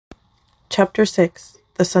Chapter 6.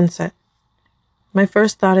 The Sunset. My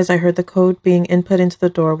first thought as I heard the code being input into the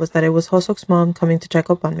door was that it was Hosok's mom coming to check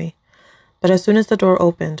up on me. But as soon as the door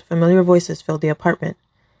opened, familiar voices filled the apartment.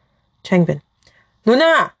 Changbin.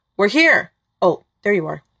 Luna! We're here! Oh, there you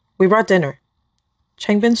are. We brought dinner.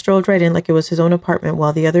 Changbin strolled right in like it was his own apartment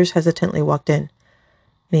while the others hesitantly walked in.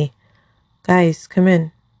 Me. Guys, come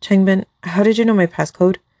in. Changbin, how did you know my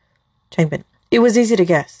passcode? Changbin. It was easy to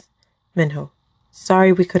guess. Minho.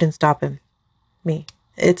 Sorry we couldn't stop him. Me.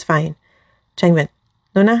 It's fine. Changbin.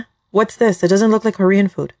 Luna, what's this? It doesn't look like Korean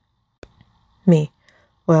food. Me.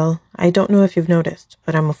 Well, I don't know if you've noticed,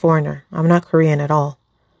 but I'm a foreigner. I'm not Korean at all.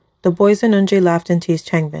 The boys and Eunji laughed and teased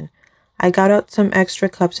Changbin. I got out some extra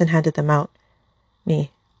cups and handed them out.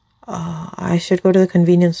 Me. I should go to the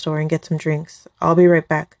convenience store and get some drinks. I'll be right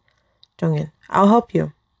back. Jongin. I'll help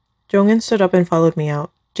you. Jongin stood up and followed me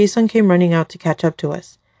out. Jisung came running out to catch up to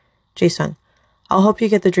us. Jisung. I'll help you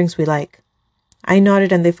get the drinks we like. I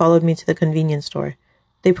nodded and they followed me to the convenience store.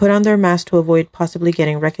 They put on their masks to avoid possibly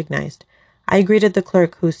getting recognized. I greeted the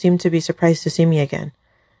clerk, who seemed to be surprised to see me again.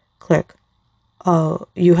 Clerk. Oh,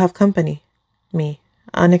 you have company. Me.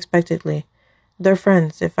 Unexpectedly. They're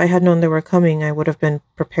friends. If I had known they were coming, I would have been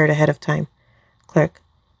prepared ahead of time. Clerk.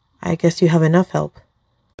 I guess you have enough help.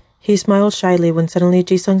 He smiled shyly when suddenly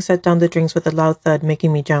Jisung set down the drinks with a loud thud,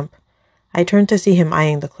 making me jump. I turned to see him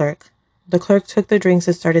eyeing the clerk. The clerk took the drinks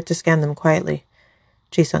and started to scan them quietly.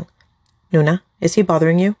 Jisung. Nuna, is he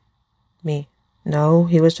bothering you? Me. No,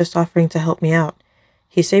 he was just offering to help me out.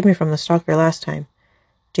 He saved me from the stalker last time.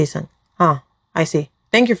 Jisung. I see.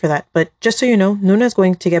 Thank you for that, but just so you know, Nuna's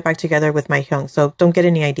going to get back together with my Hyung, so don't get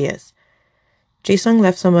any ideas. Jisung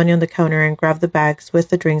left some money on the counter and grabbed the bags with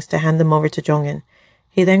the drinks to hand them over to Jongin.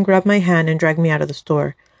 He then grabbed my hand and dragged me out of the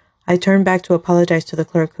store. I turned back to apologize to the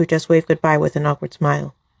clerk, who just waved goodbye with an awkward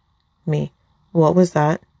smile. Me. What was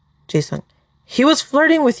that? Jisung. He was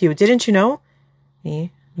flirting with you, didn't you know?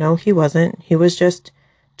 Me. No, he wasn't. He was just...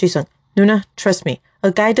 Jisung. Nuna, trust me.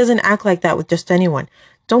 A guy doesn't act like that with just anyone.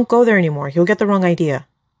 Don't go there anymore. You'll get the wrong idea.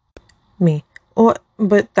 Me. Oh,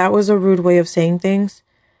 but that was a rude way of saying things.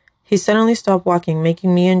 He suddenly stopped walking,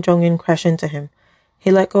 making me and Jongin crash into him. He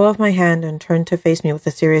let go of my hand and turned to face me with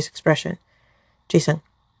a serious expression. Jisung.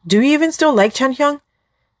 Do you even still like Chan Hyung?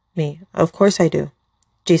 Me. Of course I do.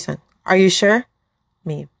 Jisung. Are you sure?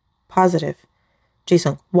 Me. Positive.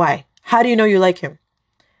 Jisung. Why? How do you know you like him?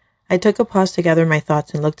 I took a pause to gather my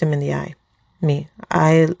thoughts and looked him in the eye. Me.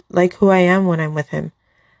 I like who I am when I'm with him.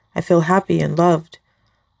 I feel happy and loved.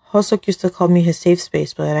 Hosok used to call me his safe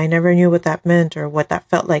space, but I never knew what that meant or what that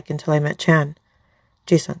felt like until I met Chan.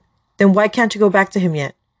 Jisung. Then why can't you go back to him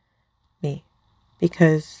yet? Me.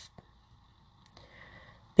 Because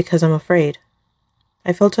I'm afraid.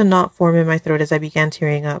 I felt a knot form in my throat as I began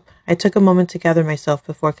tearing up. I took a moment to gather myself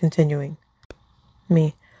before continuing.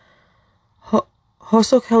 Me.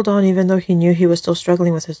 Hosok held on even though he knew he was still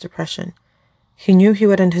struggling with his depression. He knew he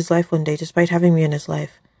would end his life one day despite having me in his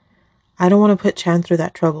life. I don't want to put Chan through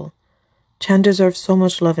that trouble. Chan deserves so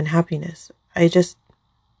much love and happiness. I just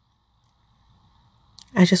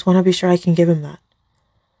want to be sure I can give him that.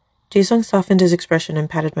 Jisung softened his expression and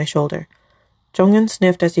patted my shoulder. Jongin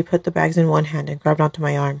sniffed as he put the bags in one hand and grabbed onto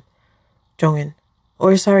my arm. Jongin.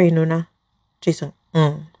 Or sorry, Nuna. Jisung.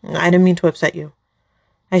 I didn't mean to upset you.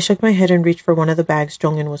 I shook my head and reached for one of the bags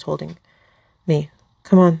Jongin was holding. Me.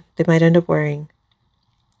 Come on, they might end up worrying.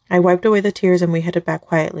 I wiped away the tears and we headed back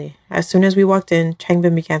quietly. As soon as we walked in,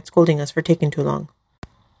 Changbin began scolding us for taking too long.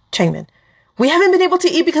 Changbin. We haven't been able to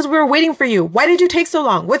eat because we were waiting for you. Why did you take so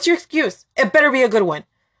long? What's your excuse? It better be a good one.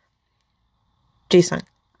 Jisung.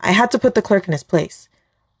 I had to put the clerk in his place.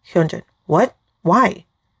 Hyunjin. What? Why?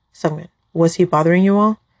 Sungmin. Was he bothering you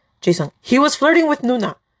all? Jisung. He was flirting with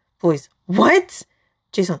Nuna. Boys. What?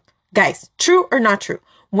 Jisung. Guys, true or not true?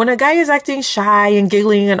 When a guy is acting shy and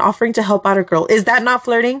giggling and offering to help out a girl, is that not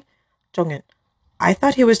flirting? Jongin. I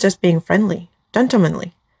thought he was just being friendly,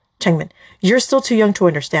 gentlemanly. Changmin. You're still too young to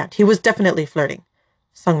understand. He was definitely flirting.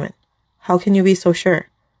 Sungmin. How can you be so sure?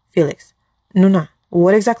 Felix. Nuna,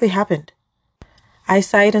 what exactly happened? I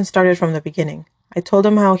sighed and started from the beginning. I told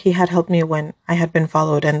him how he had helped me when I had been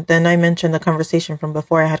followed, and then I mentioned the conversation from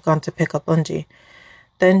before I had gone to pick up Eunji.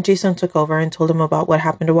 Then Jisung took over and told him about what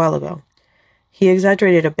happened a while ago. He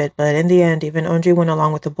exaggerated a bit, but in the end, even Eunji went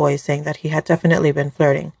along with the boys, saying that he had definitely been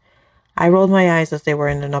flirting. I rolled my eyes as they were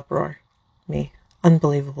in an uproar. Me.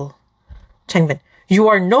 Unbelievable. Changbin. You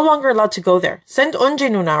are no longer allowed to go there. Send Eunji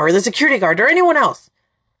Nuna or the security guard or anyone else.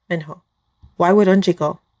 Minho. Why would Eunji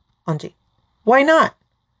go? Eunji. Why not?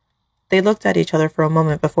 They looked at each other for a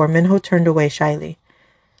moment before Minho turned away shyly.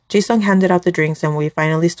 Jisung handed out the drinks and we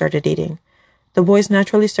finally started eating. The boys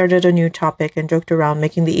naturally started a new topic and joked around,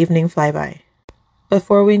 making the evening fly by.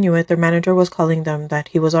 Before we knew it, their manager was calling them that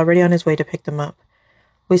he was already on his way to pick them up.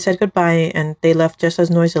 We said goodbye, and they left just as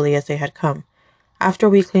noisily as they had come. After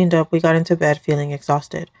we cleaned up, we got into bed feeling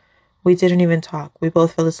exhausted. We didn't even talk. We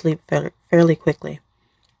both fell asleep fairly quickly.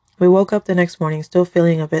 We woke up the next morning still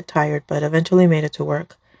feeling a bit tired, but eventually made it to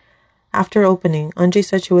work. After opening, Anji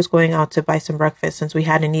said she was going out to buy some breakfast since we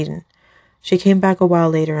hadn't eaten. She came back a while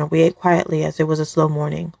later, and we ate quietly as it was a slow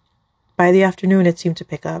morning. By the afternoon, it seemed to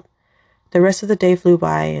pick up. The rest of the day flew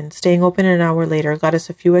by, and staying open an hour later got us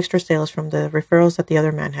a few extra sales from the referrals that the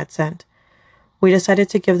other man had sent. We decided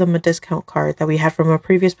to give them a discount card that we had from a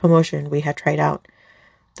previous promotion we had tried out.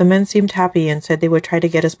 The men seemed happy and said they would try to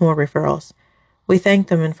get us more referrals. We thanked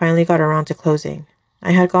them and finally got around to closing.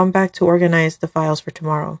 I had gone back to organize the files for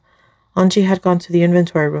tomorrow. Anji had gone to the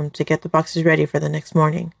inventory room to get the boxes ready for the next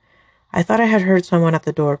morning. I thought I had heard someone at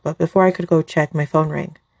the door, but before I could go check, my phone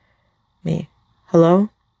rang. Me. Hello?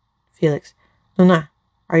 Felix. Nuna,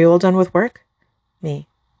 are you all done with work? Me.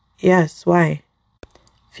 Yes, why?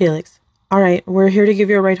 Felix. All right, we're here to give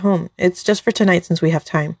you a ride home. It's just for tonight since we have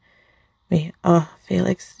time. Me.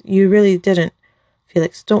 Felix, you really didn't.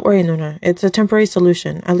 Felix. Don't worry, Nuna. It's a temporary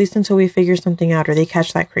solution, at least until we figure something out or they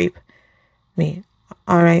catch that creep. Me.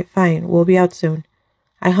 All right, fine. We'll be out soon.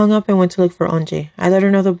 I hung up and went to look for Anji. I let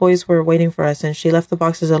her know the boys were waiting for us, and she left the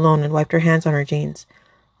boxes alone and wiped her hands on her jeans.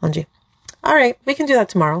 Anji. All right, we can do that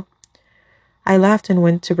tomorrow. I laughed and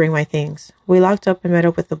went to bring my things. We locked up and met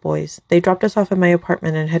up with the boys. They dropped us off at my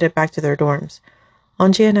apartment and headed back to their dorms.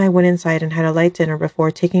 Anji and I went inside and had a light dinner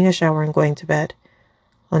before taking a shower and going to bed.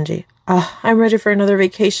 Anji. I'm ready for another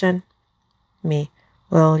vacation. Me.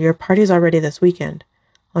 Well, your party's already this weekend.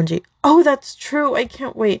 Anji. Oh, that's true. I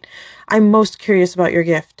can't wait. I'm most curious about your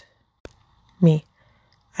gift. Me.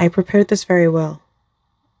 I prepared this very well.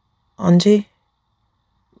 Anji?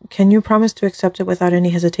 Can you promise to accept it without any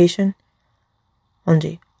hesitation?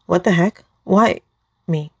 Anji. What the heck? Why?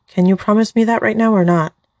 Me. Can you promise me that right now or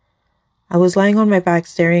not? I was lying on my back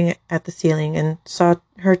staring at the ceiling and saw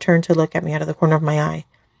her turn to look at me out of the corner of my eye.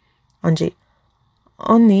 Anji.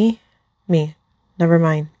 Onni? Me. Never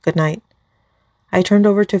mind. Good night. I turned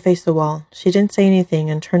over to face the wall. She didn't say anything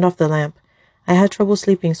and turned off the lamp. I had trouble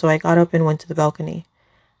sleeping, so I got up and went to the balcony.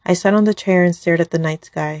 I sat on the chair and stared at the night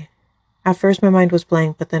sky. At first my mind was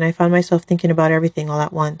blank, but then I found myself thinking about everything all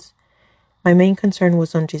at once. My main concern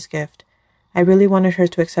was Unji's gift. I really wanted her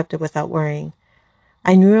to accept it without worrying.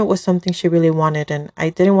 I knew it was something she really wanted, and I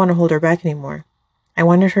didn't want to hold her back anymore. I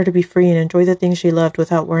wanted her to be free and enjoy the things she loved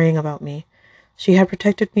without worrying about me. She had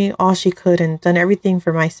protected me all she could and done everything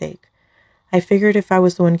for my sake. I figured if I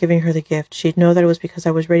was the one giving her the gift, she'd know that it was because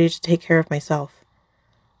I was ready to take care of myself.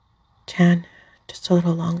 Chan, just a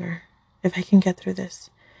little longer. If I can get through this.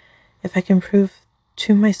 If I can prove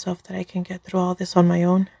to myself that I can get through all this on my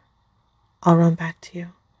own, I'll run back to you.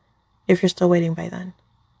 If you're still waiting by then.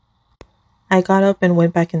 I got up and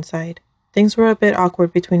went back inside. Things were a bit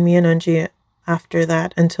awkward between me and Anji after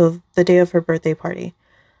that until the day of her birthday party.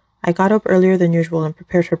 I got up earlier than usual and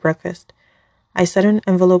prepared her breakfast. I set an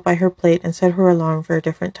envelope by her plate and set her alarm for a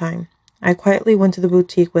different time. I quietly went to the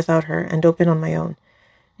boutique without her and opened on my own.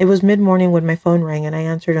 It was mid-morning when my phone rang and I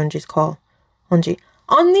answered Anji's call. Anji.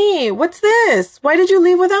 Onni, what's this? Why did you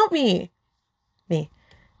leave without me? Me.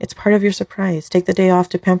 It's part of your surprise. Take the day off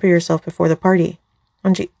to pamper yourself before the party.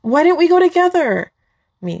 Anji. Why didn't we go together?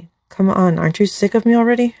 Me. Come on, aren't you sick of me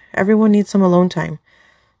already? Everyone needs some alone time.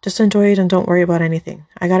 Just enjoy it and don't worry about anything.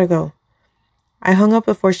 I gotta go. I hung up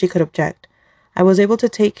before she could object. I was able to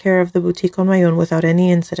take care of the boutique on my own without any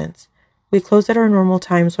incidents. We closed at our normal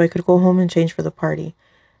time so I could go home and change for the party.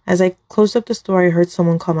 As I closed up the store, I heard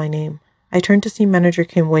someone call my name. I turned to see Manager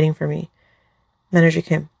Kim waiting for me. Manager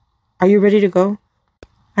Kim. Are you ready to go?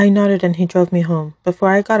 I nodded and he drove me home. Before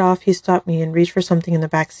I got off, he stopped me and reached for something in the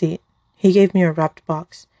back seat. He gave me a wrapped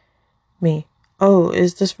box. Me. Oh,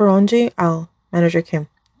 is this for Anji? Manager Kim.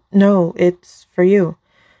 No, it's for you.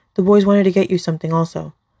 The boys wanted to get you something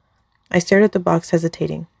also. I stared at the box,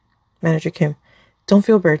 hesitating. Manager Kim. Don't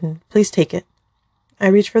feel burdened. Please take it. I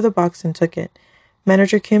reached for the box and took it.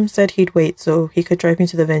 Manager Kim said he'd wait so he could drive me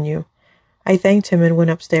to the venue. I thanked him and went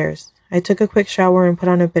upstairs. I took a quick shower and put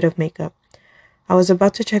on a bit of makeup. I was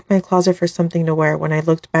about to check my closet for something to wear when I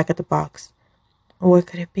looked back at the box. What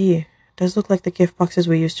could it be? It does look like the gift boxes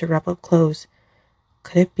we used to wrap up clothes.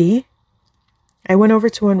 Could it be? I went over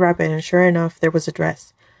to unwrap it, and sure enough, there was a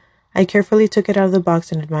dress. I carefully took it out of the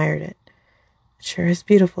box and admired it. It sure is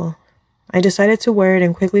beautiful. I decided to wear it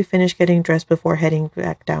and quickly finish getting dressed before heading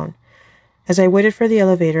back down. As I waited for the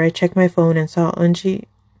elevator, I checked my phone and saw Anji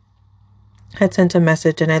had sent a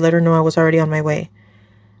message, and I let her know I was already on my way.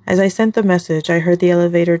 As I sent the message, I heard the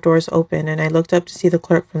elevator doors open, and I looked up to see the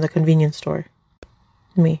clerk from the convenience store.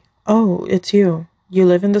 Me. Oh, it's you. You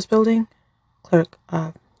live in this building? Clerk.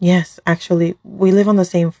 Yes, actually, we live on the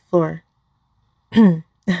same floor.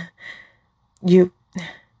 You,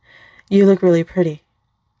 you look really pretty.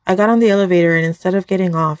 I got on the elevator, and instead of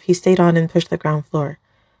getting off, he stayed on and pushed the ground floor.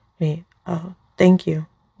 Me. Oh, thank you.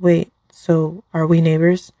 Wait, so are we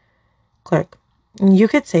neighbors? Clerk. You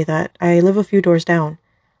could say that. I live a few doors down.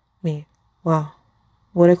 Me. Wow,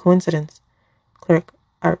 what a coincidence. Clerk.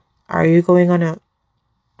 Are you going on a...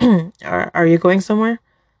 are you going somewhere?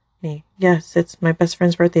 Me. Yes, it's my best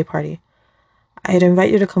friend's birthday party. I'd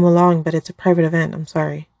invite you to come along, but it's a private event. I'm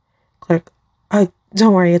sorry. Clerk. Oh,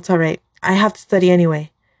 don't worry, it's all right. I have to study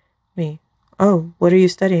anyway. Me. Oh, what are you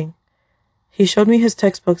studying? He showed me his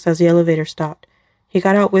textbooks as the elevator stopped. He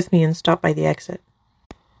got out with me and stopped by the exit.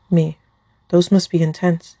 Me. Those must be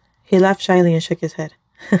intense. He laughed shyly and shook his head.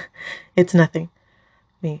 It's nothing.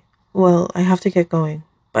 Me. Well, I have to get going.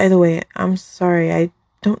 By the way, I'm sorry, I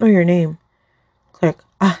don't know your name. Clerk.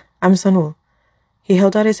 I'm Sunwoo. He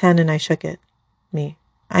held out his hand and I shook it. Me.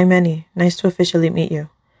 I'm Annie. Nice to officially meet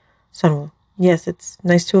you. Sunwoo. Yes, it's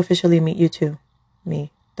nice to officially meet you too.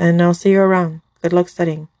 Me. Then I'll see you around. Good luck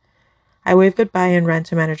studying. I waved goodbye and ran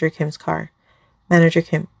to Manager Kim's car. Manager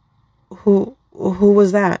Kim. Who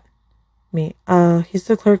was that? Me. He's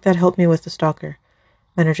the clerk that helped me with the stalker.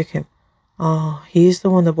 Manager Kim. Oh, he's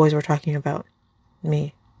the one the boys were talking about.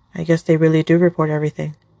 Me. I guess they really do report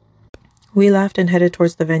everything. We laughed and headed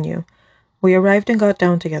towards the venue. We arrived and got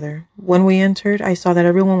down together. When we entered, I saw that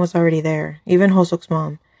everyone was already there, even Hosok's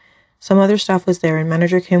mom. Some other staff was there, and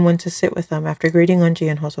Manager Kim went to sit with them after greeting Eunji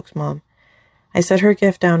and Hosok's mom. I set her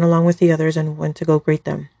gift down along with the others and went to go greet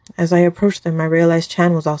them. As I approached them, I realized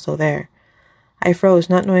Chan was also there. I froze,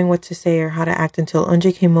 not knowing what to say or how to act until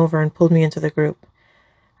Eunji came over and pulled me into the group.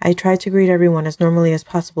 I tried to greet everyone as normally as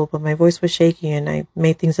possible, but my voice was shaky and I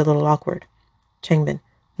made things a little awkward. Changbin.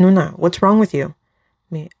 Nuna, what's wrong with you?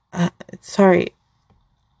 Me. Sorry.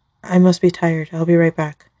 I must be tired. I'll be right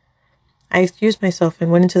back. I excused myself and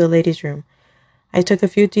went into the ladies' room. I took a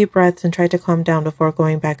few deep breaths and tried to calm down before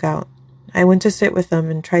going back out. I went to sit with them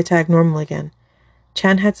and tried to act normal again.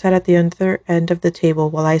 Chan had sat at the other end of the table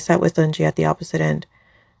while I sat with Eunji at the opposite end.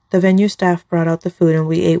 The venue staff brought out the food and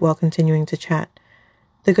we ate while continuing to chat.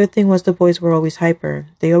 The good thing was the boys were always hyper.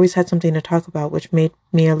 They always had something to talk about, which made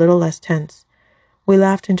me a little less tense. We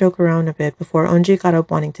laughed and joked around a bit before Eunji got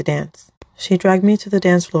up wanting to dance. She dragged me to the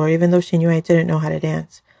dance floor even though she knew I didn't know how to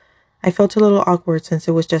dance. I felt a little awkward since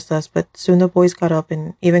it was just us, but soon the boys got up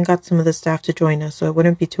and even got some of the staff to join us so it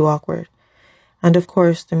wouldn't be too awkward. And of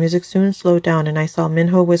course, the music soon slowed down and I saw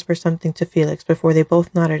Minho whisper something to Felix before they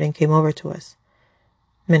both nodded and came over to us.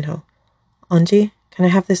 Minho. Eunji, can I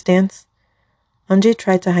have this dance? Eunji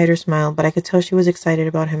tried to hide her smile, but I could tell she was excited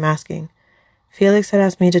about him asking. Felix had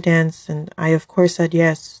asked me to dance, and I of course said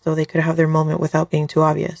yes, so they could have their moment without being too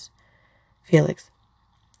obvious. Felix.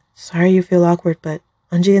 Sorry you feel awkward, but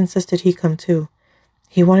Eunji insisted he come too.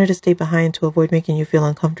 He wanted to stay behind to avoid making you feel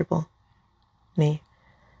uncomfortable. Me.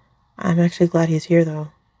 I'm actually glad he's here,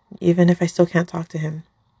 though, even if I still can't talk to him.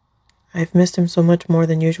 I've missed him so much more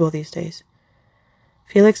than usual these days.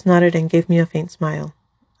 Felix nodded and gave me a faint smile.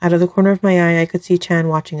 Out of the corner of my eye, I could see Chan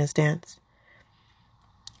watching us dance.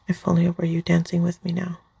 If only it were you dancing with me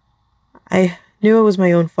now. I knew it was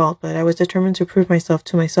my own fault, but I was determined to prove myself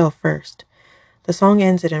to myself first. The song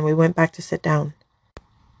ended and we went back to sit down.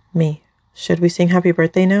 Me. Should we sing Happy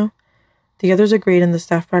Birthday now? The others agreed and the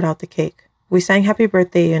staff brought out the cake. We sang Happy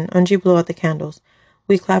Birthday and Eunji blew out the candles.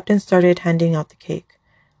 We clapped and started handing out the cake.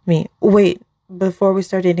 Me. Wait, before we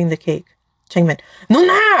start eating the cake. Changmin.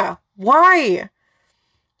 Nuna! Why?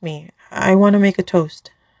 Me. I want to make a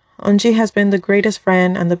toast. Eunji has been the greatest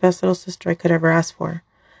friend and the best little sister I could ever ask for.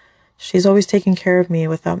 She's always taken care of me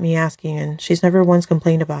without me asking, and she's never once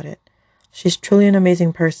complained about it. She's truly an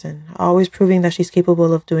amazing person, always proving that she's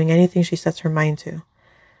capable of doing anything she sets her mind to.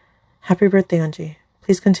 Happy birthday, Eunji.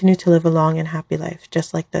 Please continue to live a long and happy life,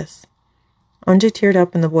 just like this. Eunji teared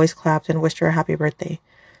up and the boys clapped and wished her a happy birthday.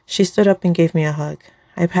 She stood up and gave me a hug.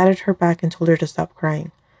 I patted her back and told her to stop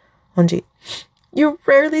crying. Eunji. You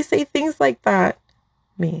rarely say things like that.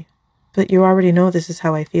 Me. But you already know this is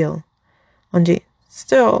how I feel. Eunji.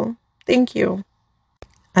 Still, thank you.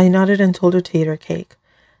 I nodded and told her to eat her cake.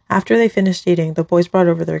 After they finished eating, the boys brought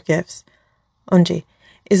over their gifts. Eunji.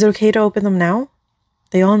 Is it okay to open them now?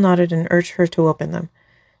 They all nodded and urged her to open them.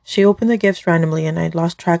 She opened the gifts randomly and I'd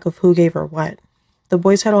lost track of who gave her what. The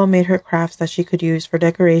boys had all made her crafts that she could use for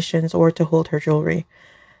decorations or to hold her jewelry.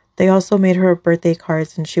 They also made her birthday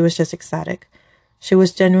cards, and she was just ecstatic. She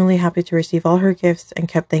was genuinely happy to receive all her gifts and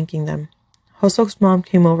kept thanking them. Hosok's mom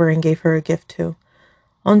came over and gave her a gift too.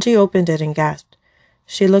 Onji opened it and gasped.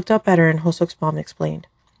 She looked up at her and Hosok's mom explained.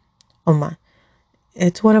 Oma,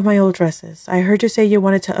 it's one of my old dresses. I heard you say you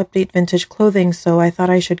wanted to update vintage clothing, so I thought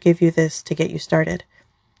I should give you this to get you started.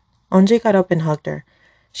 Onji got up and hugged her.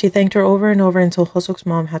 She thanked her over and over until Hosok's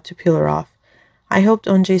mom had to peel her off. I helped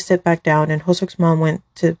Onji sit back down, and Hosok's mom went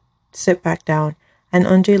to sit back down, and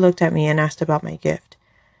Onji looked at me and asked about my gift.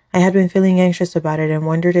 I had been feeling anxious about it and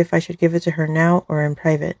wondered if I should give it to her now or in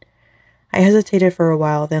private. I hesitated for a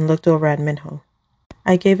while, then looked over at Minho.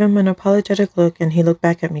 I gave him an apologetic look, and he looked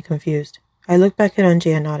back at me confused. I looked back at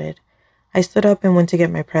Onji and nodded. I stood up and went to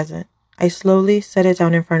get my present. I slowly set it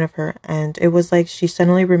down in front of her, and it was like she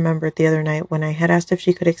suddenly remembered the other night when I had asked if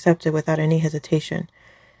she could accept it without any hesitation.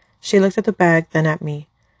 She looked at the bag, then at me.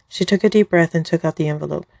 She took a deep breath and took out the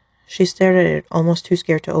envelope. She stared at it, almost too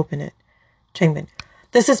scared to open it. Changbin.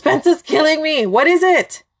 The suspense is killing me! What is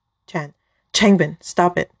it? Chan. Changbin,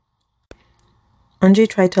 stop it. Onji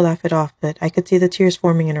tried to laugh it off, but I could see the tears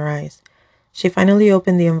forming in her eyes. She finally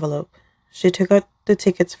opened the envelope. She took out the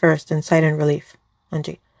tickets first and sighed in relief.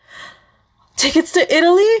 Onji. Tickets to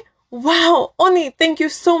Italy? Wow! Oni, thank you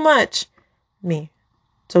so much! Me.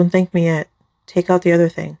 Don't thank me yet. Take out the other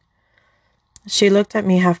thing. She looked at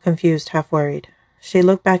me half confused, half worried. She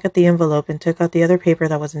looked back at the envelope and took out the other paper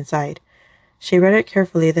that was inside. She read it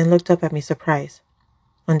carefully, then looked up at me surprised.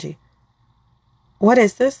 Onji. What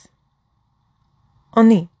is this?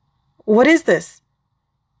 Oni, what is this?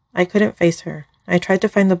 I couldn't face her. I tried to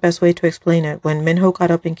find the best way to explain it when Minho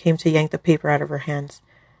got up and came to yank the paper out of her hands.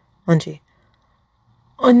 Onji.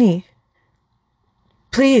 Oni.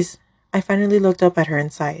 Please. I finally looked up at her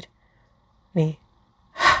and sighed. Me.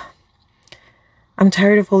 I'm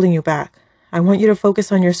tired of holding you back. I want you to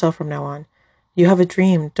focus on yourself from now on. You have a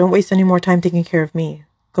dream. Don't waste any more time taking care of me.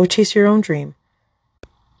 Go chase your own dream.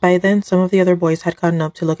 By then, some of the other boys had gotten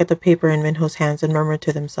up to look at the paper in Minho's hands and murmured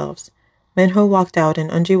to themselves. Minho walked out, and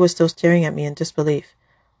Onji was still staring at me in disbelief.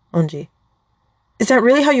 Onji. Is that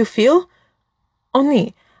really how you feel?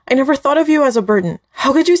 Oni, I never thought of you as a burden.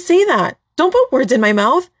 How could you say that? Don't put words in my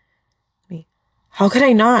mouth. Me. How could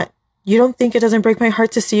I not? You don't think it doesn't break my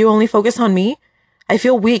heart to see you only focus on me? I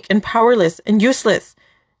feel weak and powerless and useless.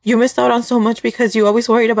 You missed out on so much because you always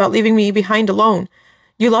worried about leaving me behind alone.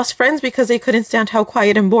 You lost friends because they couldn't stand how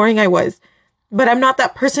quiet and boring I was. But I'm not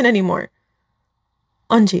that person anymore.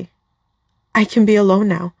 Onji, I can be alone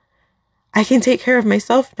now. I can take care of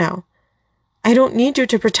myself now. I don't need you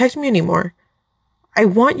to protect me anymore. I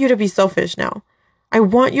want you to be selfish now. I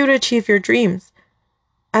want you to achieve your dreams.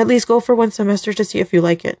 At least go for one semester to see if you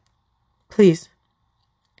like it. Please.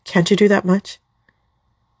 Can't you do that much?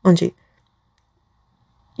 Onji,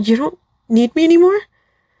 you don't need me anymore?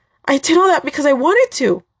 I did all that because I wanted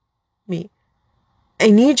to. Me. I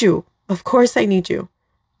need you. Of course I need you.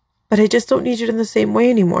 But I just don't need you in the same way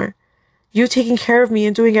anymore. You taking care of me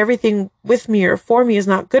and doing everything with me or for me is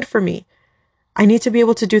not good for me. I need to be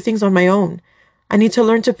able to do things on my own. I need to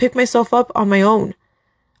learn to pick myself up on my own.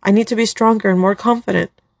 I need to be stronger and more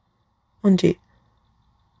confident. Onji.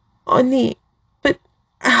 Oni, but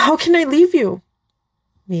how can I leave you?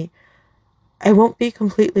 Me. I won't be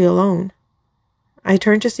completely alone. I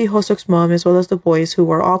turned to see Hosok's mom as well as the boys who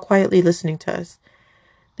were all quietly listening to us.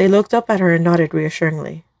 They looked up at her and nodded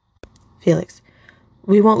reassuringly. Felix.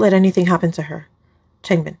 We won't let anything happen to her.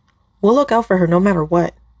 Changbin. We'll look out for her no matter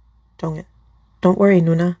what. Dongin. Don't worry,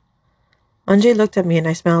 Nuna. Onji looked at me and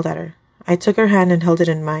I smiled at her. I took her hand and held it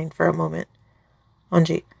in mine for a moment.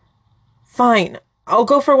 Onji. Fine. I'll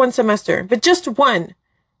go for one semester, but just one.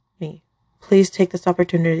 Me. Please take this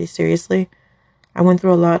opportunity seriously. I went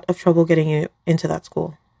through a lot of trouble getting you into that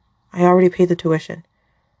school. I already paid the tuition.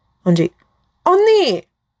 Onji. Oni!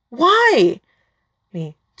 Why?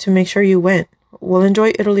 Me. To make sure you went. We'll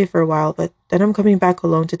enjoy Italy for a while, but then I'm coming back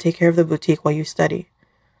alone to take care of the boutique while you study.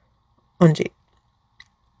 Onji.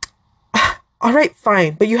 All right,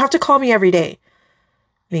 fine, but you have to call me every day.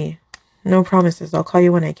 Me. No promises. I'll call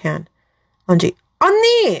you when I can. Onji.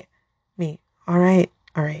 Oni! Me. All right.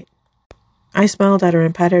 I smiled at her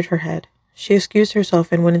and patted her head. She excused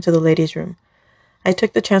herself and went into the ladies' room. I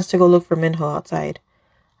took the chance to go look for Minho outside.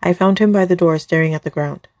 I found him by the door staring at the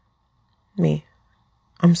ground. Me.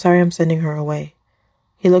 I'm sorry I'm sending her away.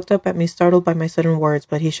 He looked up at me, startled by my sudden words,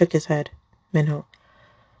 but he shook his head. Minho.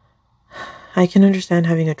 I can understand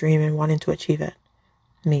having a dream and wanting to achieve it.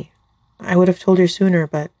 Me. I would have told her sooner,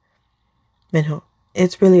 but... Minho.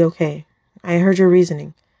 It's really okay. I heard your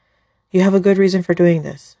reasoning. You have a good reason for doing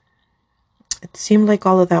this. It seemed like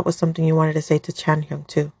all of that was something you wanted to say to Chanhyung,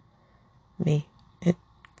 too. Me. It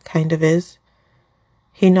kind of is.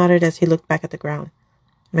 He nodded as he looked back at the ground.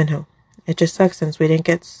 Minho. It just sucks since we didn't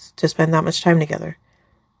get to spend that much time together.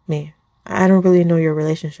 Me. I don't really know your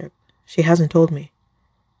relationship. She hasn't told me.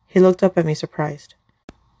 He looked up at me surprised.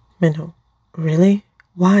 Minho. Really?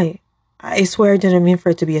 Why? I swear I didn't mean for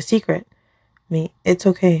it to be a secret. Me. It's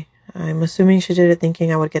okay. I'm assuming she did it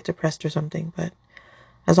thinking I would get depressed or something, but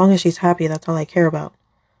as long as she's happy, that's all I care about.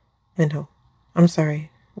 Minho. I'm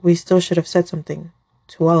sorry. We still should have said something.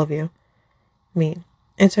 To all of you. Me.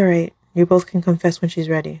 It's alright. You both can confess when she's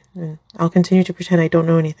ready, and I'll continue to pretend I don't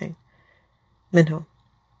know anything. Minho.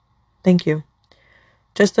 Thank you.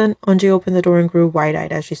 Just then, Anji opened the door and grew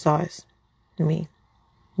wide-eyed as she saw us. Me.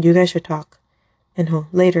 You guys should talk. Minho.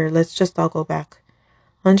 Later, let's just all go back.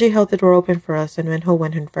 Anji held the door open for us, and Minho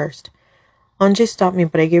went in first. Anji stopped me,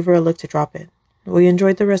 but I gave her a look to drop it. We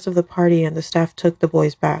enjoyed the rest of the party, and the staff took the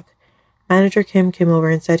boys back. Manager Kim came over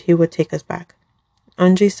and said he would take us back.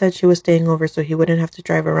 Anji said she was staying over so he wouldn't have to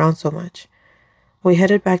drive around so much. We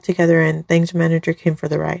headed back together and thanked Manager Kim for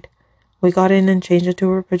the ride. We got in and changed into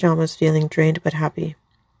our pajamas, feeling drained but happy.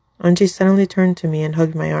 Anji suddenly turned to me and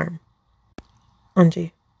hugged my arm.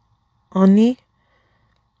 Anji. Ani?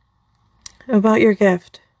 About your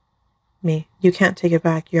gift. Me. You can't take it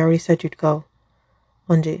back. You already said you'd go.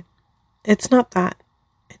 Anji. It's not that.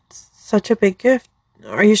 It's such a big gift.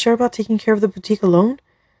 Are you sure about taking care of the boutique alone?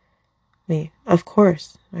 Me. Of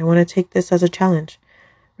course. I want to take this as a challenge.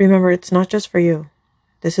 Remember, it's not just for you.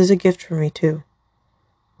 This is a gift for me, too.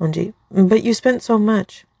 Anji. But you spent so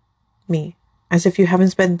much. Me. As if you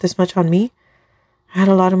haven't spent this much on me? I had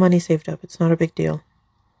a lot of money saved up. It's not a big deal.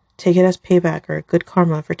 Take it as payback or good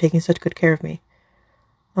karma for taking such good care of me.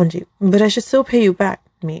 Anji. But I should still pay you back.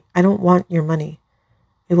 Me. I don't want your money.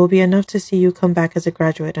 It will be enough to see you come back as a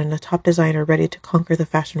graduate and a top designer ready to conquer the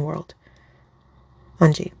fashion world.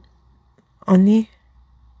 Anji. Ani?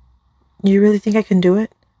 You really think I can do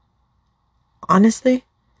it? Honestly?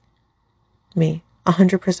 Me.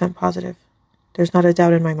 100% positive. There's not a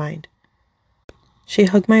doubt in my mind. She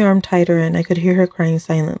hugged my arm tighter and I could hear her crying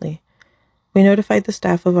silently. We notified the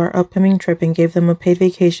staff of our upcoming trip and gave them a paid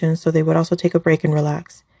vacation so they would also take a break and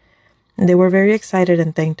relax. They were very excited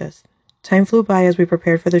and thanked us. Time flew by as we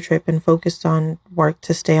prepared for the trip and focused on work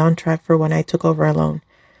to stay on track for when I took over alone.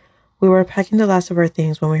 We were packing the last of our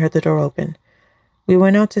things when we heard the door open. We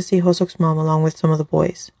went out to see Hosok's mom along with some of the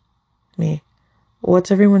boys. Me.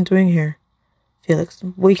 What's everyone doing here? Felix.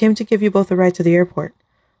 We came to give you both a ride to the airport.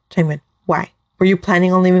 Changmin. Why? Were you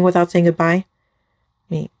planning on leaving without saying goodbye?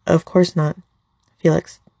 Me. Of course not.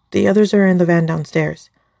 Felix. The others are in the van downstairs.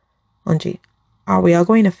 Anji. Are we all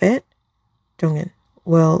going to fit? Jongin.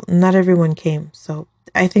 Well, not everyone came, so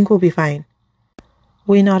I think we'll be fine.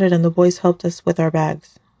 We nodded and the boys helped us with our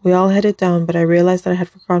bags. We all headed down, but I realized that I had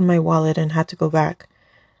forgotten my wallet and had to go back.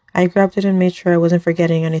 I grabbed it and made sure I wasn't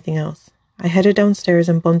forgetting anything else. I headed downstairs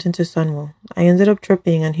and bumped into Sunwoo. I ended up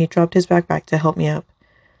tripping and he dropped his backpack to help me up.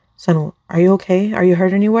 Sunwoo, are you okay? Are you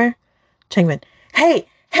hurt anywhere? Changmin, hey!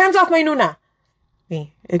 Hands off my Nuna!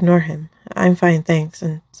 Me, ignore him. I'm fine, thanks,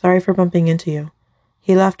 and sorry for bumping into you.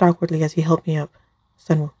 He laughed awkwardly as he helped me up.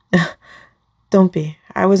 Sunwoo, don't be.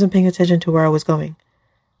 I wasn't paying attention to where I was going.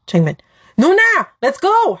 Changmin, Nuna! Let's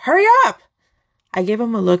go! Hurry up! I gave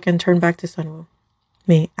him a look and turned back to Sunwoo.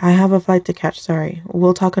 Me, I have a flight to catch, sorry.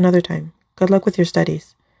 We'll talk another time. Good luck with your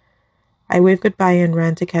studies. I waved goodbye and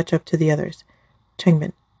ran to catch up to the others.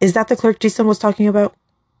 Changmin, is that the clerk Ji-sun was talking about?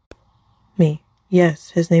 Me,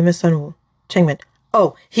 yes, his name is Sunwoo. Changmin,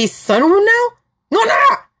 oh, he's Sunwoo now?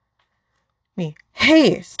 Nuna! Me,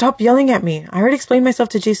 hey, stop yelling at me. I already explained myself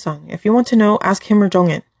to Ji-sung. If you want to know, ask him or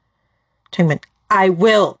Jongin. Changmin, I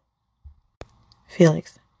will!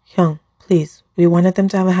 Felix, Hyung, please, we wanted them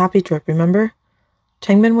to have a happy trip, remember?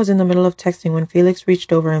 Changmin was in the middle of texting when Felix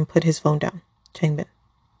reached over and put his phone down. Changmin,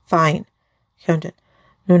 fine. Hyunjin,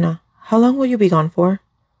 Nuna, how long will you be gone for?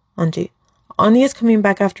 Anji, Ani is coming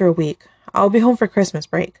back after a week. I'll be home for Christmas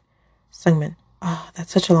break. Sungmin,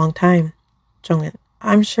 that's such a long time. Jongin,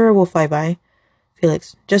 I'm sure it will fly by.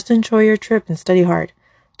 Felix, just enjoy your trip and study hard.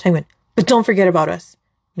 Changmin, but don't forget about us.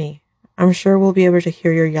 Me, I'm sure we'll be able to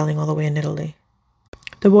hear your yelling all the way in Italy.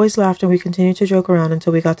 The boys laughed and we continued to joke around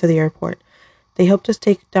until we got to the airport. They helped us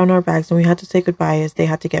take down our bags and we had to say goodbye as they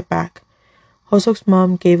had to get back. Hosok's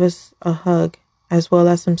mom gave us a hug as well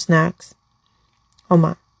as some snacks.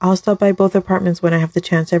 Oma, I'll stop by both apartments when I have the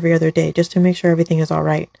chance every other day just to make sure everything is all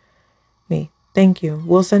right. Me, thank you.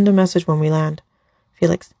 We'll send a message when we land.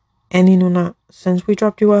 Felix, Annie Nuna, since we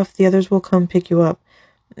dropped you off, the others will come pick you up.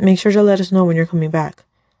 Make sure to let us know when you're coming back.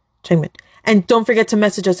 Changmin, and don't forget to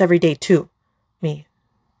message us every day too. Me,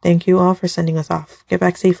 thank you all for sending us off. Get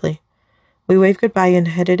back safely. We waved goodbye and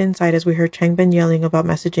headed inside as we heard Changbin yelling about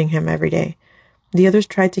messaging him every day. The others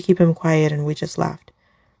tried to keep him quiet and we just laughed.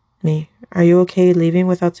 Me, are you okay leaving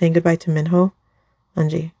without saying goodbye to Minho?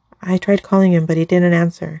 Anji, I tried calling him but he didn't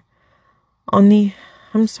answer. Onni,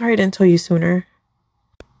 I'm sorry I didn't tell you sooner.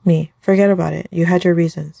 Me, forget about it. You had your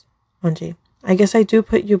reasons. Anji, I guess I do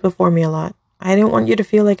put you before me a lot. I didn't want you to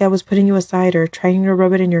feel like I was putting you aside or trying to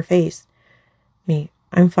rub it in your face. Me,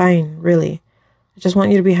 I'm fine, really. I just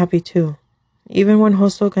want you to be happy too. Even when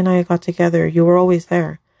Hosok and I got together, you were always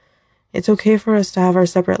there. It's okay for us to have our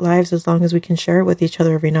separate lives as long as we can share it with each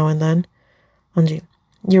other every now and then. Anji,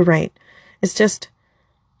 you're right. It's just,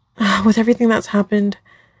 with everything that's happened,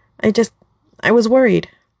 I was worried.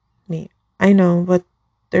 Me, I know, but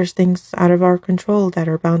there's things out of our control that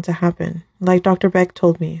are bound to happen. Like Dr. Beck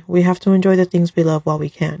told me, we have to enjoy the things we love while we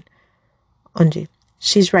can. Anji,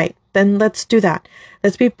 she's right. Then let's do that.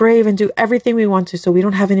 Let's be brave and do everything we want to so we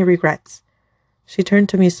don't have any regrets. She turned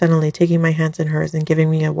to me suddenly, taking my hands in hers and giving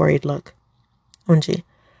me a worried look. Anji,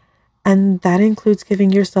 and that includes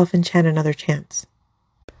giving yourself and Chan another chance.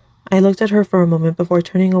 I looked at her for a moment before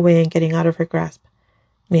turning away and getting out of her grasp.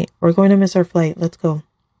 Me, we're going to miss our flight. Let's go.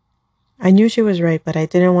 I knew she was right, but I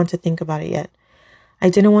didn't want to think about it yet. I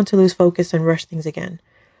didn't want to lose focus and rush things again.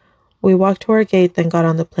 We walked to our gate, then got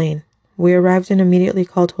on the plane. We arrived and immediately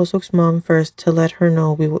called Hosok's mom first to let her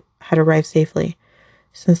know we had arrived safely.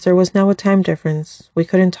 Since there was now a time difference, we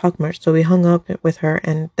couldn't talk much, so we hung up with her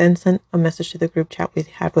and then sent a message to the group chat we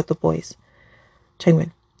had with the boys.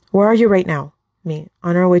 Changbin, where are you right now? Me,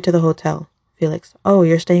 on our way to the hotel. Felix, oh,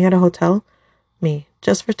 you're staying at a hotel? Me,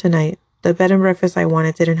 just for tonight. The bed and breakfast I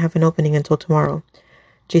wanted didn't have an opening until tomorrow.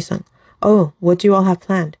 Jisung, oh, what do you all have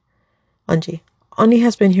planned? Anji, Onni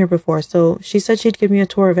has been here before, so she said she'd give me a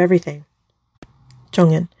tour of everything.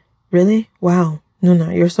 Jongin, really? Wow,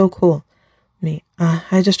 Nuna, you're so cool. Me,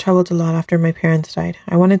 I just traveled a lot after my parents died.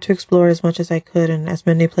 I wanted to explore as much as I could and as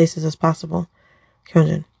many places as possible.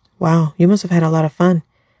 Hyunjin, wow, you must have had a lot of fun.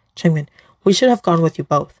 Changmin, we should have gone with you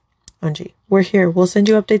both. Anji, we're here. We'll send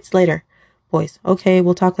you updates later. Boys, okay,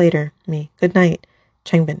 we'll talk later. Me, good night.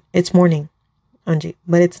 Changbin, it's morning. Anji,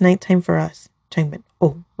 but it's nighttime for us. Changbin,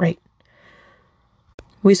 oh, right.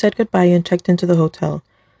 We said goodbye and checked into the hotel.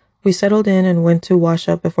 We settled in and went to wash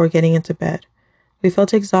up before getting into bed. We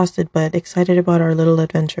felt exhausted but excited about our little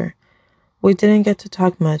adventure. We didn't get to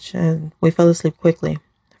talk much and we fell asleep quickly.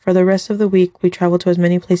 For the rest of the week, we traveled to as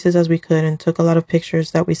many places as we could and took a lot of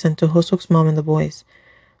pictures that we sent to Hosok's mom and the boys.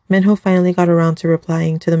 Minho finally got around to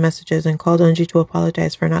replying to the messages and called Eunji to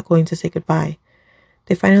apologize for not going to say goodbye.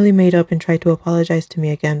 They finally made up and tried to apologize to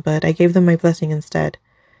me again, but I gave them my blessing instead.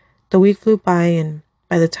 The week flew by and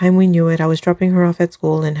by the time we knew it, I was dropping her off at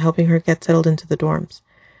school and helping her get settled into the dorms.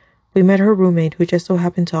 We met her roommate, who just so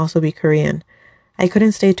happened to also be Korean. I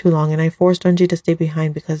couldn't stay too long, and I forced Eunji to stay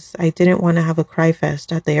behind because I didn't want to have a cry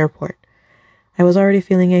fest at the airport. I was already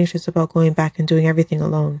feeling anxious about going back and doing everything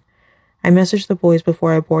alone. I messaged the boys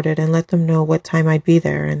before I boarded and let them know what time I'd be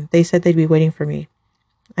there, and they said they'd be waiting for me.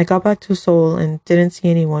 I got back to Seoul and didn't see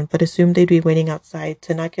anyone, but assumed they'd be waiting outside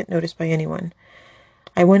to not get noticed by anyone.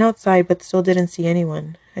 I went outside but still didn't see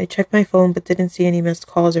anyone. I checked my phone but didn't see any missed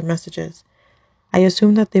calls or messages. I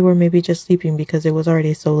assumed that they were maybe just sleeping because it was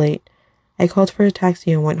already so late. I called for a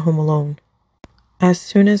taxi and went home alone. As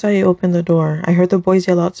soon as I opened the door, I heard the boys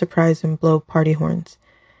yell out surprise and blow party horns.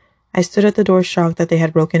 I stood at the door shocked that they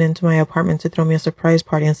had broken into my apartment to throw me a surprise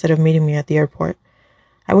party instead of meeting me at the airport.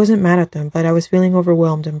 I wasn't mad at them, but I was feeling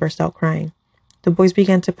overwhelmed and burst out crying. The boys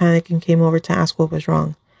began to panic and came over to ask what was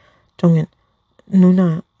wrong. Jongin,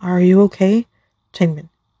 Nuna, are you okay? Changbin,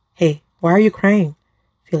 hey, why are you crying?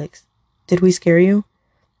 Felix, did we scare you?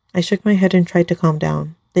 I shook my head and tried to calm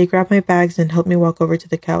down. They grabbed my bags and helped me walk over to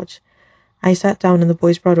the couch. I sat down and the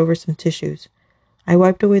boys brought over some tissues. I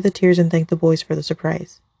wiped away the tears and thanked the boys for the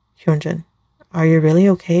surprise. Hyunjin, are you really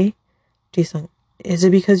okay? Jisung, is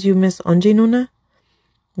it because you miss Eunji, Nuna?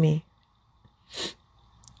 Me,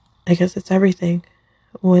 I guess it's everything.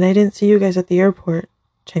 When I didn't see you guys at the airport.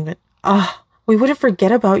 Changbin, we wouldn't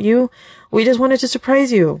forget about you. We just wanted to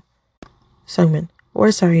surprise you. Sungmin,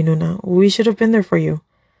 we're sorry, Nuna. We should have been there for you.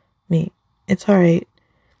 Me, it's alright.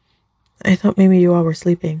 I thought maybe you all were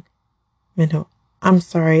sleeping. Minho, I'm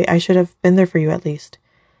sorry. I should have been there for you at least.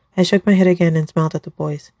 I shook my head again and smiled at the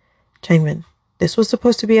boys. Changmin, this was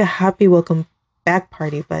supposed to be a happy welcome back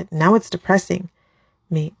party, but now it's depressing.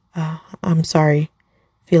 Me, I'm sorry.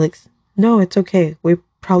 Felix, no, it's okay. We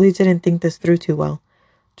probably didn't think this through too well.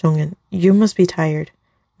 Jongin, you must be tired.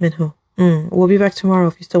 Minho, we'll be back tomorrow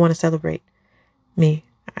if you still want to celebrate. Me,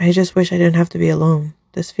 I just wish I didn't have to be alone.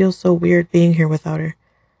 This feels so weird being here without her.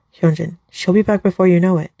 Hyunjin, she'll be back before you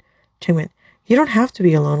know it. Changmin, you don't have to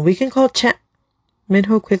be alone. We can call Chan.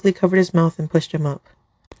 Minho quickly covered his mouth and pushed him up.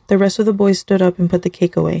 The rest of the boys stood up and put the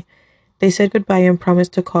cake away. They said goodbye and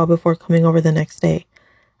promised to call before coming over the next day.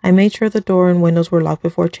 I made sure the door and windows were locked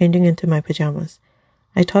before changing into my pajamas.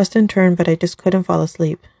 I tossed and turned, but I just couldn't fall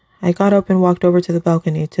asleep. I got up and walked over to the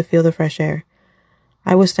balcony to feel the fresh air.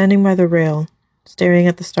 I was standing by the rail, staring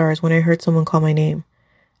at the stars when I heard someone call my name.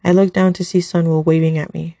 I looked down to see Sunwoo waving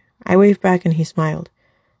at me. I waved back and he smiled.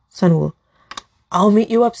 Sunwoo, I'll meet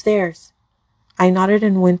you upstairs. I nodded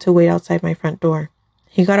and went to wait outside my front door.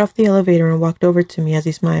 He got off the elevator and walked over to me as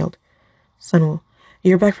he smiled. Sunwoo,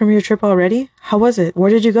 you're back from your trip already? How was it? Where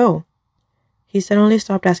did you go? He suddenly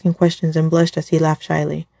stopped asking questions and blushed as he laughed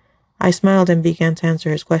shyly. I smiled and began to answer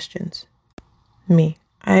his questions. Me.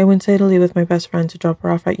 I went to Italy with my best friend to drop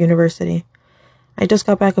her off at university. I just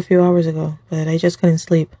got back a few hours ago, but I just couldn't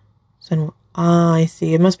sleep. Sunwoo. Ah, I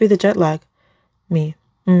see. It must be the jet lag. Me.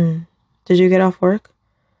 Did you get off work?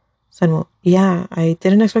 Sunwoo. Yeah, I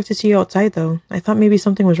didn't expect to see you outside though. I thought maybe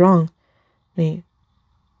something was wrong. Me.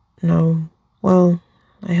 No. Well,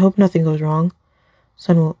 I hope nothing goes wrong.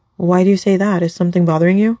 Sunwoo. Why do you say that? Is something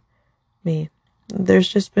bothering you? Me. There's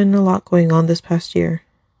just been a lot going on this past year.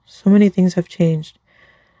 So many things have changed.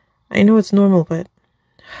 I know it's normal, but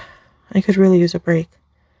I could really use a break.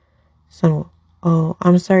 Sunwoo. Oh,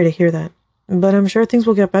 I'm sorry to hear that. But I'm sure things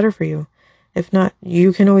will get better for you. If not,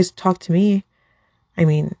 you can always talk to me. I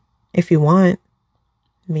mean, if you want.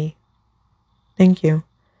 Me. Thank you.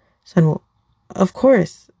 Sunwoo. Of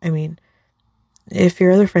course. I mean, if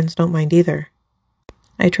your other friends don't mind either.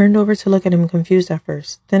 I turned over to look at him confused at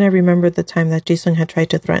first. Then I remembered the time that Jisung had tried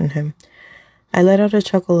to threaten him. I let out a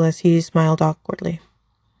chuckle as he smiled awkwardly.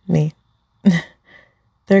 Me.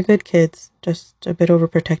 They're good kids, just a bit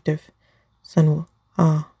overprotective. Sunwoo.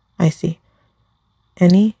 Ah, I see.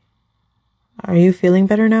 Any? Are you feeling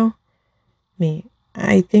better now? Me.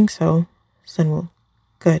 I think so. Sunwoo.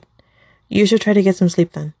 Good. You should try to get some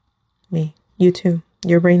sleep then. Me. You too.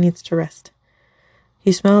 Your brain needs to rest.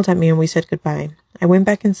 He smiled at me and we said goodbye. I went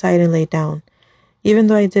back inside and laid down. Even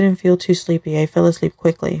though I didn't feel too sleepy, I fell asleep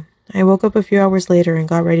quickly. I woke up a few hours later and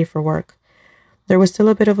got ready for work. There was still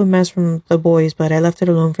a bit of a mess from the boys, but I left it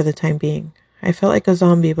alone for the time being. I felt like a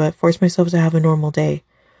zombie, but forced myself to have a normal day.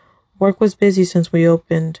 Work was busy since we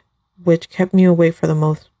opened, which kept me awake for the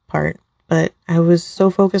most part, but I was so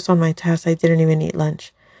focused on my tasks I didn't even eat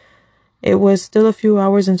lunch. It was still a few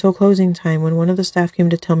hours until closing time when one of the staff came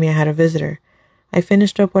to tell me I had a visitor. I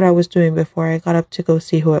finished up what I was doing before I got up to go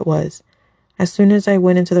see who it was. As soon as I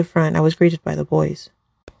went into the front, I was greeted by the boys.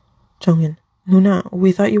 Jongin, Nuna,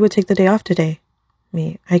 we thought you would take the day off today.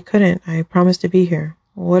 Me, I couldn't. I promised to be here.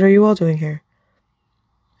 What are you all doing here?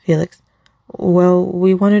 Felix, well,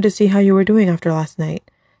 we wanted to see how you were doing after last night.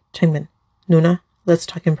 Changmin, Nuna, let's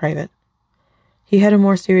talk in private. He had a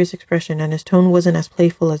more serious expression and his tone wasn't as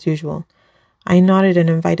playful as usual. I nodded and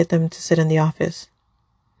invited them to sit in the office.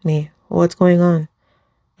 Me, what's going on?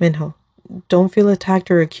 Minho, don't feel attacked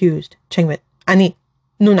or accused. Changmin, Ani,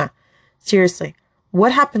 Nuna, seriously,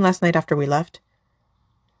 what happened last night after we left?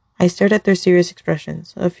 I stared at their serious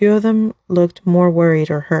expressions. A few of them looked more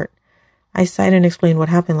worried or hurt. I sighed and explained what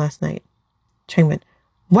happened last night. Changmin,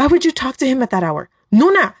 why would you talk to him at that hour?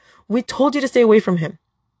 Nuna, we told you to stay away from him.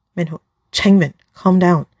 Minho, Changmin, calm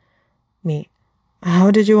down. Me,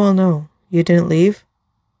 how did you all know? You didn't leave?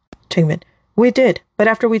 Changmin, we did, but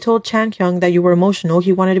after we told Chan Kyung that you were emotional,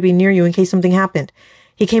 he wanted to be near you in case something happened.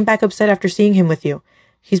 He came back upset after seeing him with you.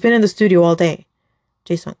 He's been in the studio all day.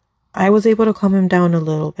 Jason, I was able to calm him down a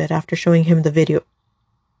little bit after showing him the video.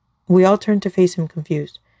 We all turned to face him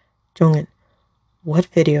confused. Jongin, what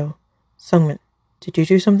video? Sungmin, did you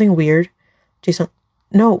do something weird? Jason,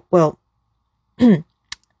 no, well,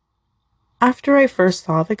 after I first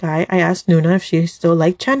saw the guy, I asked Nuna if she still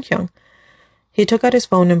liked Chan Kyung. He took out his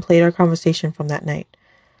phone and played our conversation from that night.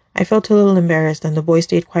 I felt a little embarrassed and the boy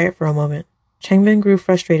stayed quiet for a moment. Changbin grew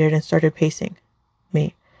frustrated and started pacing.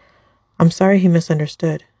 Me, I'm sorry he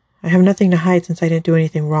misunderstood. I have nothing to hide since I didn't do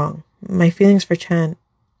anything wrong. My feelings for Chan.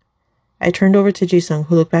 I turned over to Jisung,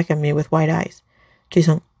 who looked back at me with wide eyes.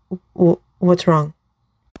 Jisung, what's wrong?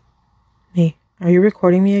 Me, are you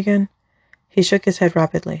recording me again? He shook his head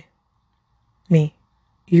rapidly. Me,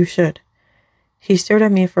 you should. He stared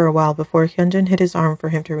at me for a while before Hyunjin hit his arm for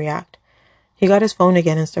him to react. He got his phone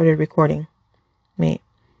again and started recording. Me,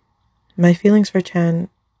 my feelings for Chan,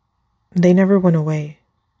 they never went away.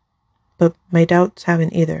 But my doubts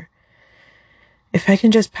haven't either. If I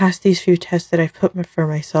can just pass these few tests that I've put for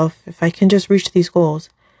myself, if I can just reach these goals,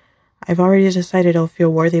 I've already decided I'll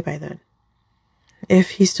feel worthy by then.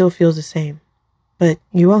 If he still feels the same. But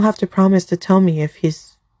you all have to promise to tell me if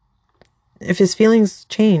he's if his feelings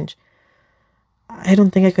change, I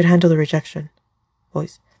don't think I could handle the rejection.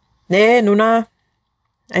 Boys. Ne, Nuna.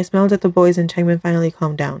 I smiled at the boys and Changmin finally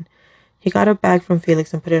calmed down. He got a bag from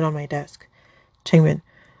Felix and put it on my desk. Changmin,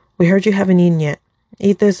 we heard you haven't eaten yet.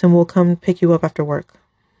 Eat this and we'll come pick you up after work.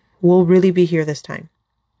 We'll really be here this time.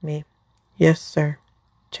 Me. Yes, sir.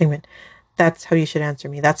 Changmin, that's how you should answer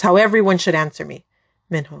me. That's how everyone should answer me.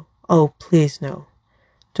 Minho, oh, please no.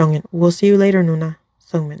 Jongin, we'll see you later, Nuna.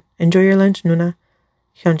 Sungmin, enjoy your lunch, Nuna.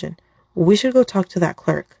 Hyunjin, we should go talk to that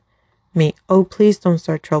clerk. Me, oh, please don't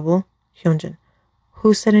start trouble. Hyunjin,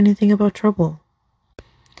 who said anything about trouble?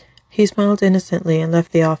 He smiled innocently and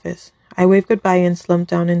left the office. I waved goodbye and slumped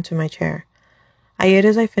down into my chair. I ate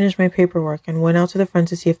as I finished my paperwork and went out to the front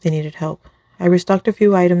to see if they needed help. I restocked a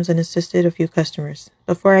few items and assisted a few customers.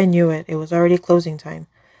 Before I knew it, it was already closing time.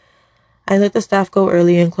 I let the staff go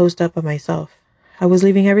early and closed up by myself. I was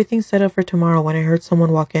leaving everything set up for tomorrow when I heard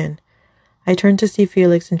someone walk in. I turned to see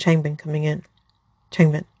Felix and Changbin coming in.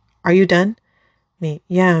 Changbin, are you done? Me,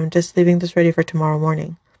 yeah, I'm just leaving this ready for tomorrow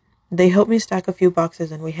morning. They helped me stack a few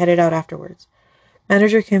boxes and we headed out afterwards.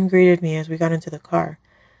 Manager Kim greeted me as we got into the car.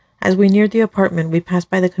 As we neared the apartment, we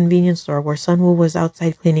passed by the convenience store where Sunwoo was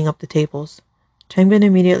outside cleaning up the tables. Changbin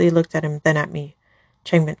immediately looked at him, then at me.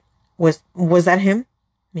 Changbin, was that him?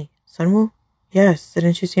 Me, Sunwoo? Yes,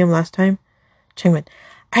 didn't you see him last time? Changbin,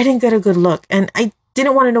 I didn't get a good look, and I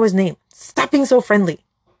didn't want to know his name. Stop being so friendly.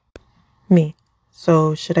 Me,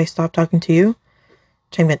 so should I stop talking to you?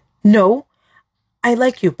 Changbin, no. I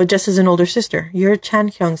like you, but just as an older sister. You're Chan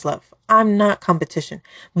Hyung's love. I'm not competition.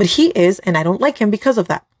 But he is, and I don't like him because of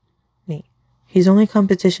that. Me, he's only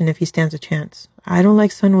competition if he stands a chance. I don't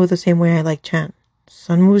like Sunwoo the same way I like Chan.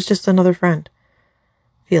 Sunwoo's just another friend.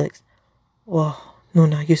 Felix, whoa,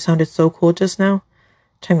 Nuna, you sounded so cool just now.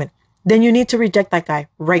 Changmin, then you need to reject that guy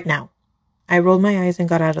right now. I rolled my eyes and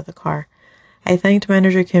got out of the car. I thanked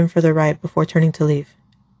Manager Kim for the ride before turning to leave.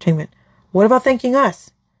 Changmin, what about thanking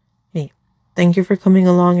us? Me, thank you for coming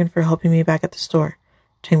along and for helping me back at the store.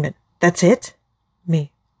 Changbin, that's it?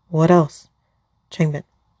 Me, what else? Changbin,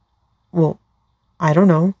 well, I don't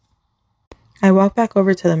know. I walked back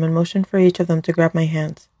over to them and motioned for each of them to grab my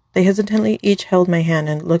hands. They hesitantly each held my hand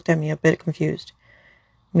and looked at me a bit confused.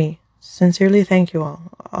 Me, sincerely thank you all.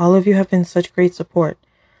 All of you have been such great support.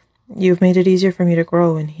 You've made it easier for me to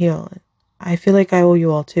grow and heal. I feel like I owe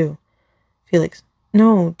you all too. Felix,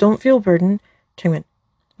 no, don't feel burdened. Changmin,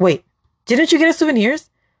 wait, didn't you get us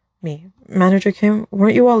souvenirs? Me, Manager Kim,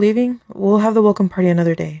 weren't you all leaving? We'll have the welcome party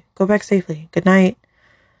another day. Go back safely. Good night.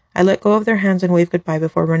 I let go of their hands and waved goodbye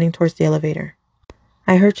before running towards the elevator.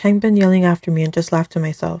 I heard Changbin yelling after me and just laughed to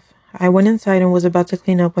myself. I went inside and was about to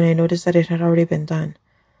clean up when I noticed that it had already been done.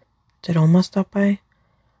 Did Oma stop by?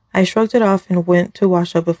 I shrugged it off and went to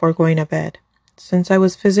wash up before going to bed. Since I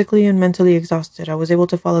was physically and mentally exhausted, I was able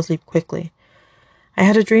to fall asleep quickly. I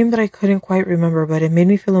had a dream that I couldn't quite remember, but it made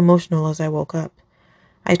me feel emotional as I woke up.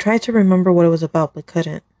 I tried to remember what it was about, but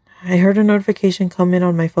couldn't. I heard a notification come in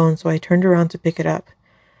on my phone, so I turned around to pick it up.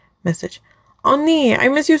 Message. Oni, I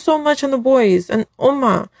miss you so much and the boys. And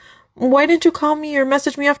Oma, why didn't you call me or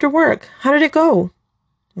message me after work? How did it go?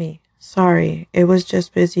 Me. Sorry, it was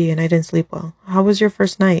just busy and I didn't sleep well. How was your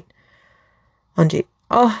first night? Anji.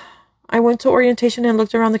 Oh, I went to orientation and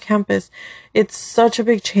looked around the campus. It's such a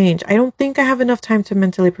big change. I don't think I have enough time to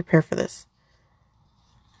mentally prepare for this.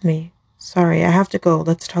 Me. Sorry, I have to go.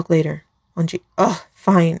 Let's talk later. Anji. Ugh,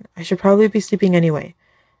 fine. I should probably be sleeping anyway.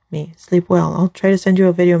 Me, sleep well. I'll try to send you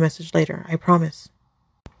a video message later. I promise.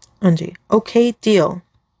 Anji, okay, deal.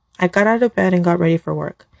 I got out of bed and got ready for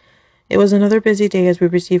work. It was another busy day as we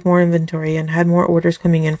received more inventory and had more orders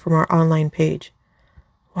coming in from our online page.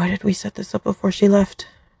 Why did we set this up before she left?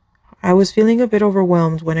 I was feeling a bit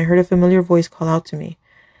overwhelmed when I heard a familiar voice call out to me.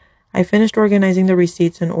 I finished organizing the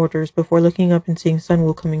receipts and orders before looking up and seeing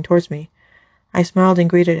Sunwoo coming towards me. I smiled and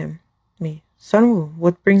greeted him. Me, Sunwoo,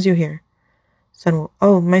 what brings you here? Sunwoo,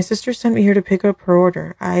 oh, my sister sent me here to pick up her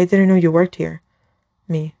order. I didn't know you worked here.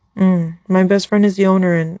 Me, my best friend is the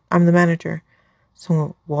owner and I'm the manager.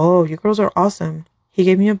 Sunwoo, whoa, you girls are awesome. He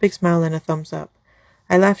gave me a big smile and a thumbs up.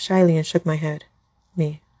 I laughed shyly and shook my head.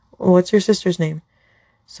 Me, what's your sister's name?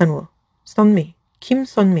 Sunwoo, Sunmi, Kim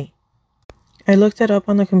Sunmi. I looked it up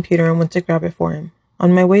on the computer and went to grab it for him.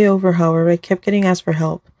 On my way over, however, I kept getting asked for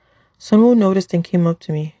help. Sunwoo noticed and came up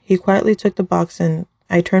to me. He quietly took the box and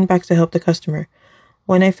I turned back to help the customer.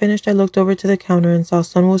 When I finished, I looked over to the counter and saw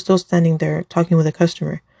Sunwoo still standing there, talking with a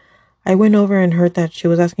customer. I went over and heard that she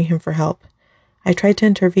was asking him for help. I tried to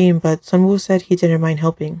intervene, but Sunwoo said he didn't mind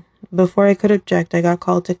helping. Before I could object, I got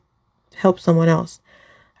called to help someone else.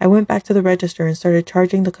 I went back to the register and started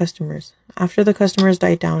charging the customers. After the customers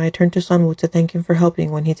died down, I turned to Sunwoo to thank him for helping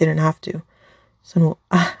when he didn't have to. Sunwoo,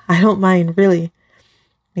 I don't mind, really.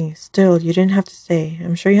 Me, still, you didn't have to stay.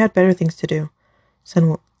 I'm sure you had better things to do.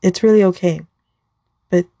 Sunwoo, it's really okay.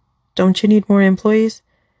 But don't you need more employees?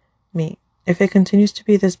 Me, if it continues to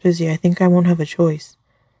be this busy, I think I won't have a choice.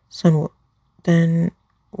 Sunwoo, then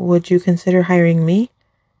would you consider hiring me?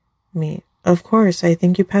 Me, of course, I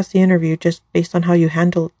think you passed the interview just based on how you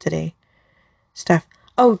handled today. Staff,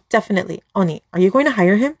 oh, definitely. Oni, are you going to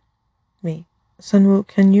hire him? Me, Sunwoo,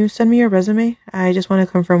 can you send me your resume? I just want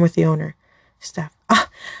to confirm with the owner. Staff,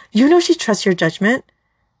 you know she trusts your judgment.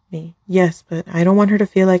 Me, yes, but I don't want her to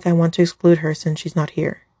feel like I want to exclude her since she's not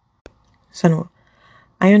here. Sunwoo,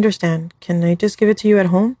 I understand. Can I just give it to you at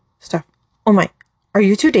home? Staff, oh my, are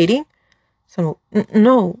you two dating? Sunwoo,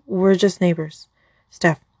 no, we're just neighbors.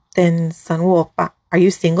 Staff, then Sunwoo oppa, are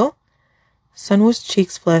you single? Sunwoo's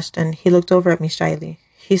cheeks flushed and he looked over at me shyly.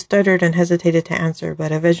 He stuttered and hesitated to answer,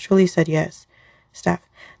 but eventually said yes. Staff,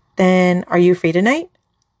 then are you free tonight?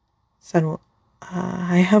 Sunwoo,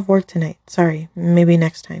 I have work tonight. Sorry, maybe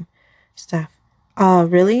next time. Staff,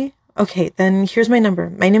 really? Okay, then here's my number.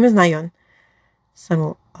 My name is Nayeon.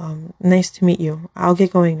 Sunwoo, nice to meet you. I'll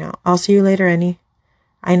get going now. I'll see you later, Annie.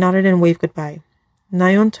 I nodded and waved goodbye.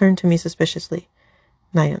 Nayeon turned to me suspiciously.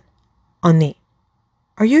 Nayeon, 언니,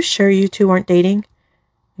 are you sure you two aren't dating?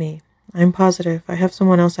 Me, I'm positive. I have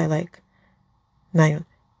someone else I like. Nayeon,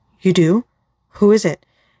 you do? Who is it?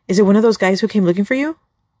 Is it one of those guys who came looking for you?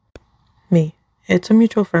 Me, it's a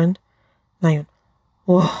mutual friend. Nayeon,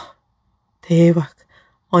 whoa, 대박.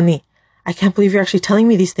 언니, I can't believe you're actually telling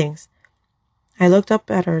me these things. I looked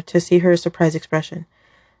up at her to see her surprised expression.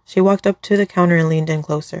 She walked up to the counter and leaned in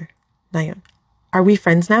closer. Nayeon, are we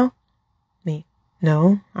friends now? Me,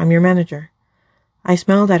 no, I'm your manager. I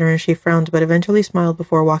smiled at her and she frowned but eventually smiled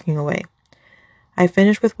before walking away. I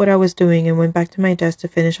finished with what I was doing and went back to my desk to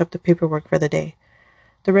finish up the paperwork for the day.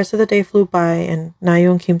 The rest of the day flew by and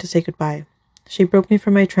Nayeon came to say goodbye. She broke me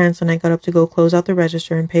from my trance and I got up to go close out the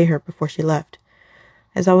register and pay her before she left.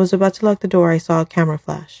 As I was about to lock the door, I saw a camera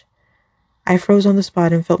flash. I froze on the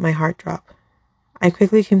spot and felt my heart drop. I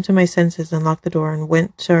quickly came to my senses and locked the door and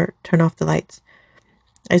went to turn off the lights.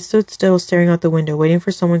 I stood still staring out the window, waiting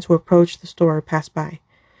for someone to approach the store or pass by.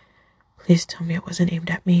 Please tell me it wasn't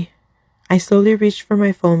aimed at me. I slowly reached for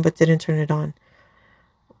my phone but didn't turn it on.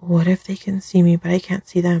 What if they can see me but I can't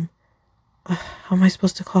see them? How am I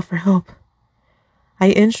supposed to call for help? I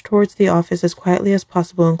inched towards the office as quietly as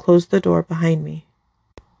possible and closed the door behind me.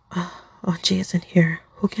 Onji isn't here.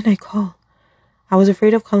 Who can I call? I was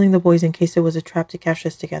afraid of calling the boys in case it was a trap to catch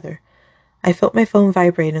us together. I felt my phone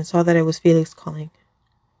vibrate and saw that it was Felix calling.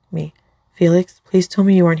 Me, Felix, please tell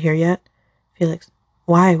me you aren't here yet. Felix,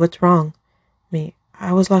 why? What's wrong? Me,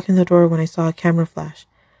 I was locking the door when I saw a camera flash.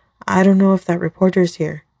 I don't know if that reporter's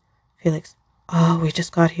here. Felix, oh, we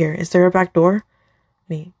just got here. Is there a back door?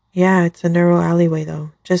 Me, yeah, it's a narrow alleyway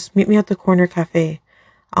though. Just meet me at the corner cafe.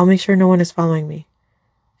 I'll make sure no one is following me.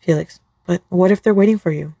 Felix, but what if they're waiting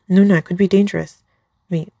for you? Nuna, it could be dangerous.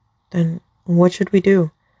 Me, then what should we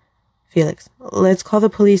do? Felix, let's call the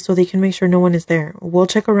police so they can make sure no one is there. We'll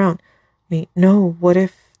check around. Me, no, what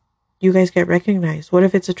if you guys get recognized? What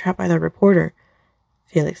if it's a trap by the reporter?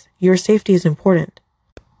 Felix, your safety is important.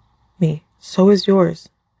 Me, so is yours.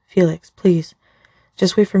 Felix, please,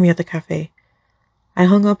 just wait for me at the cafe. I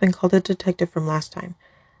hung up and called the detective from last time.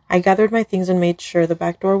 I gathered my things and made sure the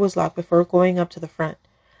back door was locked before going up to the front.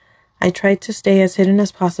 I tried to stay as hidden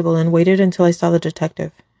as possible and waited until I saw the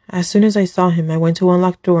detective. As soon as I saw him, I went to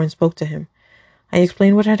unlock the door and spoke to him. I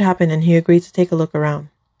explained what had happened and he agreed to take a look around.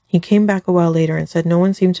 He came back a while later and said no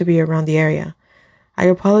one seemed to be around the area. I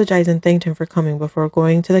apologized and thanked him for coming before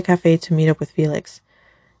going to the cafe to meet up with Felix.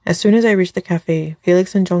 As soon as I reached the cafe,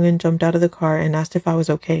 Felix and Jongin jumped out of the car and asked if I was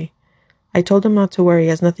okay. I told them not to worry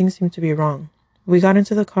as nothing seemed to be wrong. We got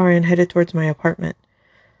into the car and headed towards my apartment.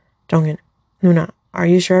 Jongin, Nuna, are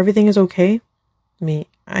you sure everything is okay? Me,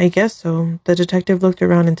 I guess so. The detective looked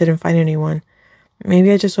around and didn't find anyone.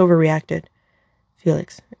 Maybe I just overreacted.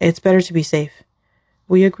 Felix, it's better to be safe.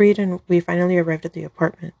 We agreed and we finally arrived at the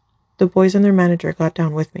apartment. The boys and their manager got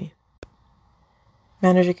down with me.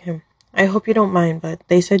 Manager Kim, I hope you don't mind, but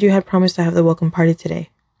they said you had promised to have the welcome party today.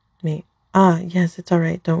 Me, yes, it's all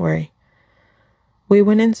right, don't worry. We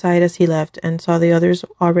went inside as he left and saw the others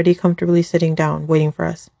already comfortably sitting down, waiting for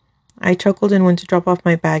us. I chuckled and went to drop off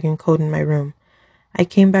my bag and coat in my room. I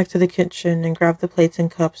came back to the kitchen and grabbed the plates and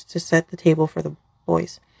cups to set the table for the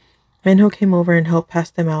boys. Minho came over and helped pass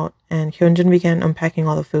them out, and Hyunjin began unpacking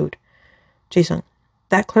all the food. Jason,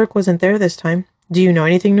 that clerk wasn't there this time. Do you know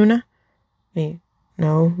anything, Nuna? Me,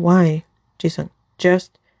 no, why? Jisung,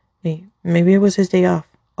 just me. Maybe it was his day off.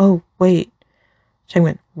 Oh, wait.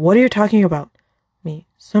 Changmin, what are you talking about? Me,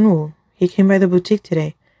 Sunwoo, he came by the boutique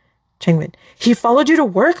today. Changmin, he followed you to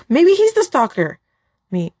work? Maybe he's the stalker.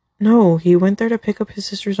 Me, no, he went there to pick up his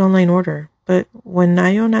sister's online order. But when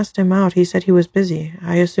Nayeon asked him out, he said he was busy.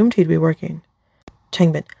 I assumed he'd be working.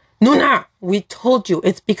 Changbin, Nuna! We told you,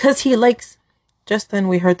 it's because he likes... Just then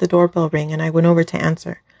we heard the doorbell ring and I went over to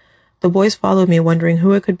answer. The boys followed me, wondering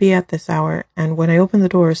who it could be at this hour, and when I opened the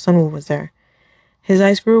door, Sunwoo was there. His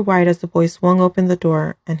eyes grew wide as the boys swung open the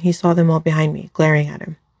door, and he saw them all behind me, glaring at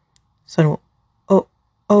him. Sunwoo,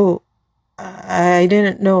 oh, I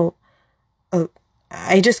didn't know. Oh,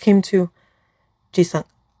 I just came to... Jisung,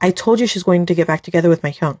 I told you she's going to get back together with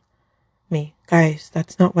my Hyung. Me, guys,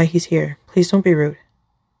 that's not why he's here. Please don't be rude.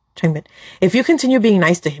 Changbin, if you continue being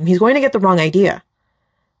nice to him, he's going to get the wrong idea.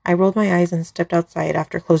 I rolled my eyes and stepped outside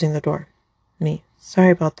after closing the door. Me, sorry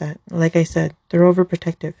about that. Like I said, they're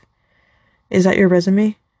overprotective. Is that your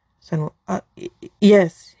resume? Sunwoo,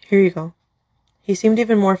 yes, here you go. He seemed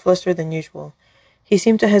even more flustered than usual. He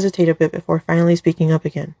seemed to hesitate a bit before finally speaking up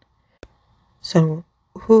again. Sunwoo,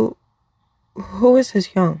 who is his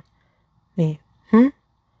Hyung? Me,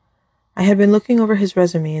 I had been looking over his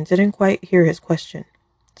resume and didn't quite hear his question.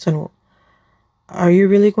 Sunwoo, are you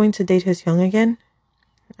really going to date his Hyung again?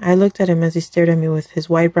 I looked at him as he stared at me with his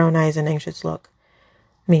wide brown eyes and anxious look.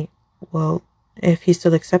 Me, well, if he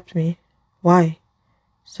still accepts me, why?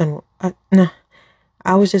 Sunwoo, no,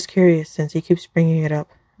 I was just curious since he keeps bringing it up.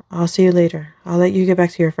 I'll see you later. I'll let you get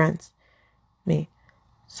back to your friends. Me,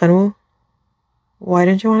 Sunwoo, why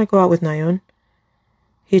didn't you want to go out with Nayeon?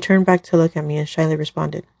 He turned back to look at me and shyly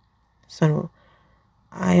responded. Sunwoo,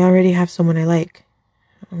 I already have someone I like.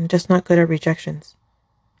 I'm just not good at rejections.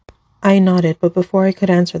 I nodded, but before I could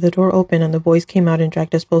answer, the door opened and the boys came out and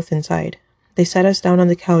dragged us both inside. They sat us down on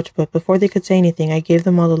the couch, but before they could say anything, I gave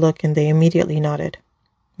them all a look and they immediately nodded.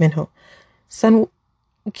 Minho, Sunwoo,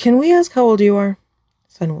 can we ask how old you are?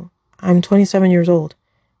 Sunwoo, I'm 27 years old.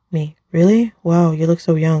 Me, really? Wow, you look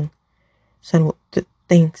so young. Sunwoo,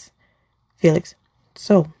 thanks. Felix,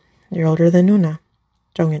 so, you're older than Nuna.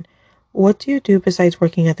 Jongin, what do you do besides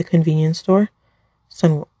working at the convenience store?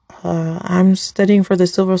 Sunwoo, I'm studying for the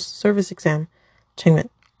civil service exam. Changmin,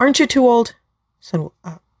 aren't you too old? Sunwoo,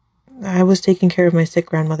 I was taking care of my sick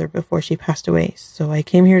grandmother before she passed away, so I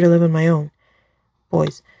came here to live on my own.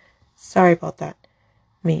 Boys, sorry about that.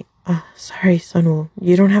 Me, sorry, Sunwoo.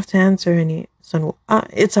 You don't have to answer any... Sunwoo,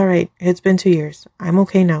 it's alright. It's been 2 years. I'm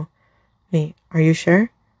okay now. Me, are you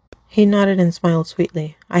sure? He nodded and smiled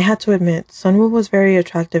sweetly. I had to admit, Sunwoo was very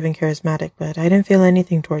attractive and charismatic, but I didn't feel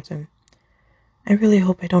anything towards him. I really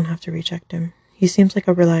hope I don't have to reject him. He seems like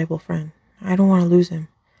a reliable friend. I don't want to lose him.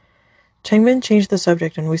 Changbin changed the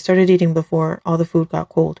subject and we started eating before all the food got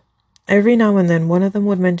cold. Every now and then one of them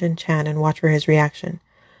would mention Chan and watch for his reaction.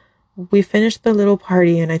 We finished the little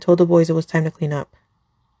party and I told the boys it was time to clean up.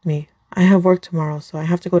 Me, I have work tomorrow, so I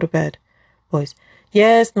have to go to bed. Boys,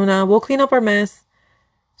 yes, Nuna, we'll clean up our mess.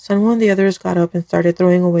 Sunwoo and the others got up and started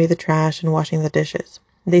throwing away the trash and washing the dishes.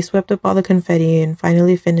 They swept up all the confetti and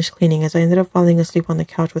finally finished cleaning as I ended up falling asleep on the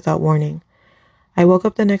couch without warning. I woke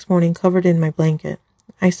up the next morning covered in my blanket.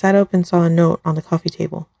 I sat up and saw a note on the coffee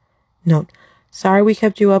table. Note, sorry we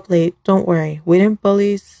kept you up late. Don't worry. We didn't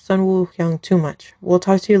bully Sunwoo Hyung too much. We'll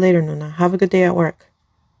talk to you later, Nuna. Have a good day at work.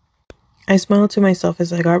 I smiled to myself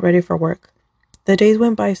as I got ready for work. The days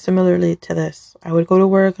went by similarly to this. I would go to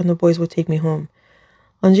work and the boys would take me home.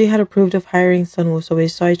 Lunji had approved of hiring Sunwoo, so we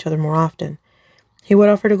saw each other more often. He would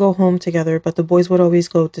offer to go home together, but the boys would always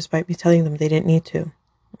go despite me telling them they didn't need to.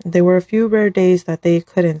 There were a few rare days that they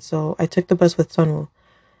couldn't, so I took the bus with Sunwoo.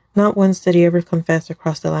 Not once did he ever confess or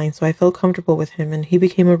cross the line, so I felt comfortable with him, and he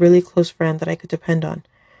became a really close friend that I could depend on.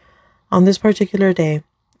 On this particular day,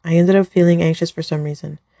 I ended up feeling anxious for some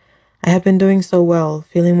reason. I had been doing so well,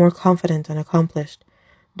 feeling more confident and accomplished.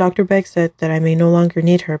 Dr. Beck said that I may no longer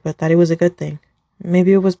need her, but that it was a good thing.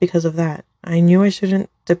 Maybe it was because of that. I knew I shouldn't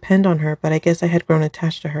depend on her, but I guess I had grown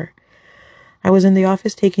attached to her. I was in the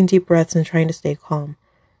office taking deep breaths and trying to stay calm.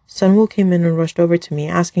 Sunwoo came in and rushed over to me,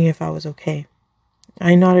 asking if I was okay.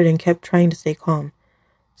 I nodded and kept trying to stay calm.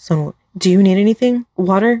 Sunwoo, do you need anything?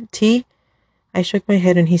 Water? Tea? I shook my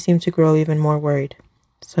head and he seemed to grow even more worried.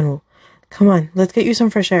 Sunwoo, come on, let's get you some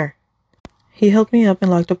fresh air. He helped me up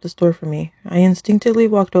and locked up the store for me. I instinctively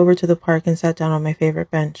walked over to the park and sat down on my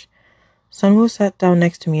favorite bench. Sunwoo sat down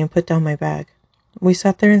next to me and put down my bag. We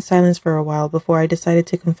sat there in silence for a while before I decided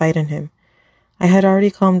to confide in him. I had already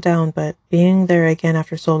calmed down, but being there again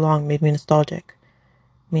after so long made me nostalgic.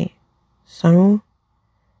 Me, Sunwoo?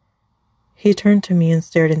 He turned to me and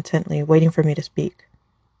stared intently, waiting for me to speak.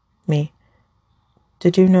 Me.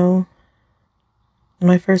 Did you know?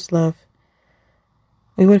 My first love.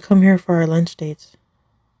 We would come here for our lunch dates.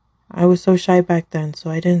 I was so shy back then, so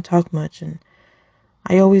I didn't talk much, and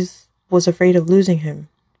I always was afraid of losing him,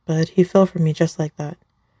 but he fell for me just like that.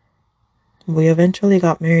 We eventually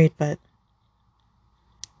got married, but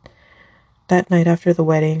that night after the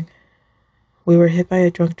wedding, we were hit by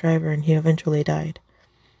a drunk driver and he eventually died.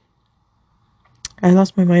 I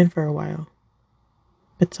lost my mind for a while,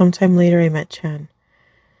 but sometime later I met Chan.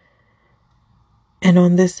 And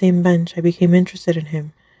on this same bench, I became interested in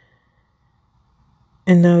him.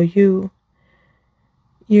 And now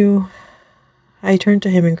I turned to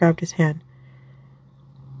him and grabbed his hand.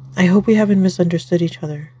 I hope we haven't misunderstood each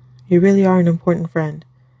other. You really are an important friend.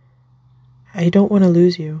 I don't want to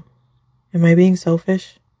lose you. Am I being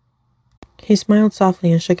selfish? He smiled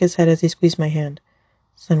softly and shook his head as he squeezed my hand.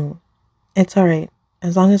 Sunwoo, it's alright.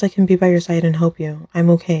 As long as I can be by your side and help you, I'm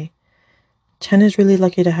okay. Chen is really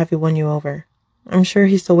lucky to have won you over. I'm sure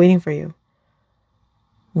he's still waiting for you.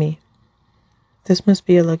 Me. This must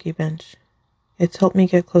be a lucky bench. It's helped me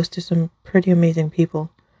get close to some pretty amazing people.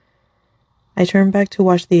 I turned back to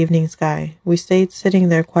watch the evening sky. We stayed sitting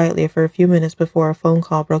there quietly for a few minutes before a phone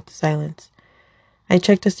call broke the silence. I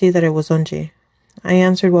checked to see that it was Eunji. I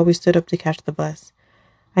answered while we stood up to catch the bus.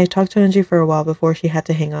 I talked to Eunji for a while before she had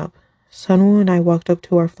to hang up. Sunwoo and I walked up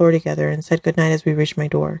to our floor together and said goodnight as we reached my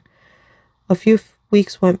door. A few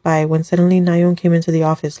weeks went by when suddenly Nayeon came into the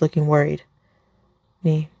office looking worried.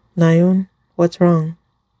 Me. Nayeon, what's wrong?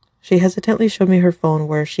 She hesitantly showed me her phone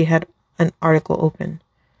where she had an article open.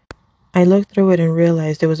 I looked through it and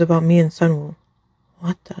realized it was about me and Sunwoo.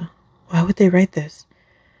 Why would they write this?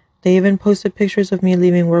 They even posted pictures of me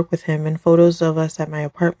leaving work with him and photos of us at my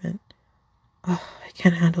apartment. Oh, I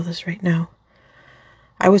can't handle this right now.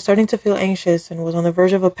 I was starting to feel anxious and was on the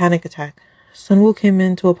verge of a panic attack. Sunwoo came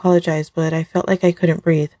in to apologize, but I felt like I couldn't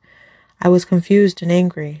breathe. I was confused and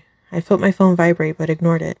angry. I felt my phone vibrate, but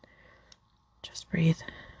ignored it. Just breathe.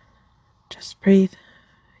 Just breathe.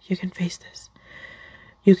 You can face this.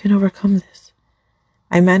 You can overcome this.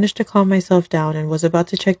 I managed to calm myself down and was about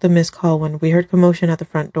to check the missed call when we heard commotion at the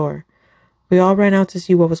front door. We all ran out to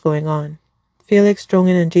see what was going on. Felix,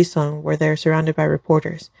 Jongin, and Jisung were there surrounded by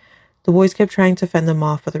reporters. The boys kept trying to fend them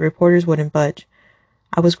off, but the reporters wouldn't budge.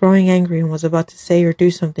 I was growing angry and was about to say or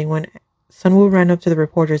do something when Sunwoo ran up to the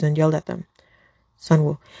reporters and yelled at them.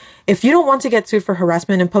 Sunwoo, if you don't want to get sued for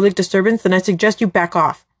harassment and public disturbance, then I suggest you back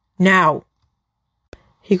off. Now!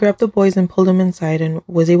 He grabbed the boys and pulled them inside and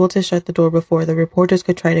was able to shut the door before the reporters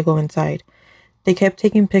could try to go inside. They kept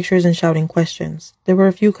taking pictures and shouting questions. There were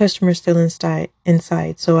a few customers still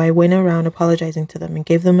inside, so I went around apologizing to them and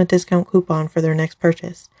gave them a discount coupon for their next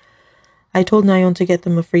purchase. I told Nayeon to get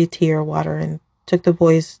them a free tea or water and took the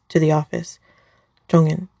boys to the office.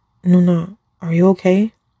 Jongin, Nuna, are you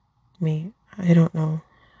okay? Me, I don't know.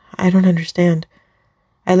 I don't understand.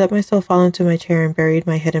 I let myself fall into my chair and buried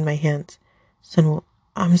my head in my hands. Sunwoo,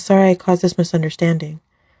 I'm sorry I caused this misunderstanding.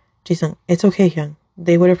 Jisung, it's okay, Hyung.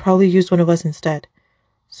 They would have probably used one of us instead.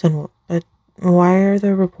 Sunwoo, but why are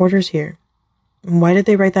the reporters here? Why did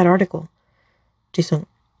they write that article? Jisung,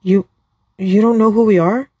 you don't know who we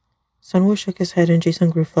are? Sunwoo shook his head and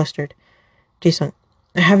Jisung grew flustered. Jisung,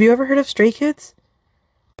 have you ever heard of Stray Kids?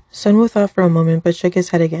 Sunwoo thought for a moment but shook his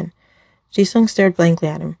head again. Jisung stared blankly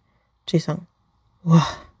at him. Jisung, whoa.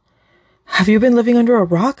 Have you been living under a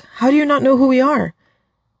rock? How do you not know who we are?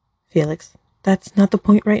 Felix, that's not the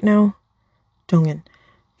point right now. Jongin,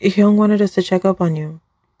 Hyung wanted us to check up on you,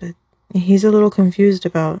 but he's a little confused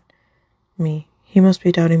about me. He must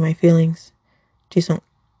be doubting my feelings. Jisung,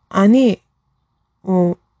 아니,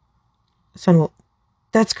 Sunwoo,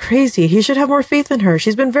 that's crazy. He should have more faith in her.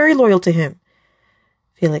 She's been very loyal to him.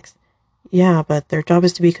 Felix, yeah, but their job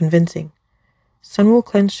is to be convincing. Sunwoo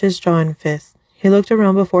clenched his jaw in fists. He looked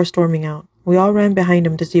around before storming out. We all ran behind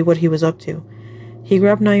him to see what he was up to. He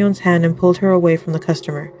grabbed Nayeon's hand and pulled her away from the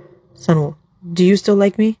customer. Sunwoo, do you still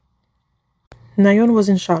like me? Nayeon was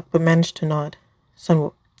in shock but managed to nod.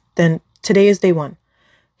 Sunwoo, then today is day 1.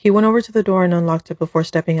 He went over to the door and unlocked it before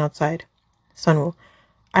stepping outside. Sunwoo,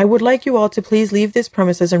 I would like you all to please leave this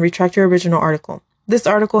premises and retract your original article. This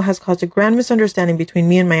article has caused a grand misunderstanding between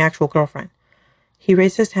me and my actual girlfriend. He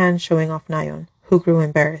raised his hand, showing off Nayeon, who grew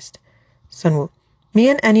embarrassed. Sunwoo, me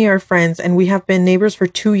and Annie are friends and we have been neighbors for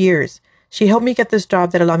 2 years. She helped me get this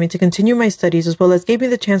job that allowed me to continue my studies as well as gave me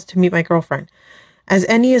the chance to meet my girlfriend. As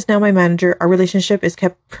Annie is now my manager, our relationship is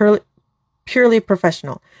kept purely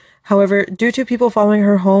professional. However, due to people following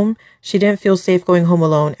her home, she didn't feel safe going home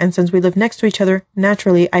alone, and since we live next to each other,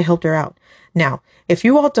 naturally, I helped her out. Now, if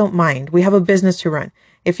you all don't mind, we have a business to run.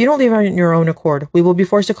 If you don't leave on your own accord, we will be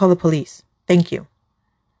forced to call the police. Thank you.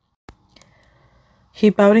 He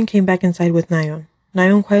bowed and came back inside with Nayeon.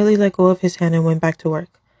 Nayeon quietly let go of his hand and went back to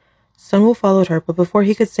work. Sunwoo followed her, but before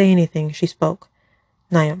he could say anything, she spoke.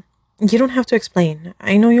 Nayeon, you don't have to explain.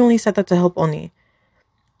 I know you only said that to help Oni.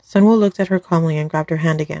 Sunwoo looked at her calmly and grabbed her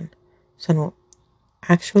hand again. Sunwoo,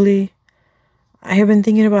 actually, I have been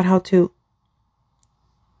thinking about how to...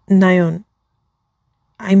 Nayeon,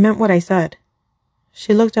 I meant what I said.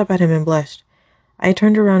 She looked up at him and blushed. I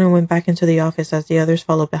turned around and went back into the office as the others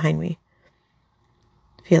followed behind me.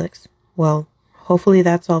 Felix, well, hopefully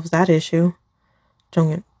that solves that issue.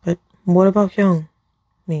 Jonghyun, but what about Hyung?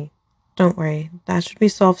 Me, don't worry, that should be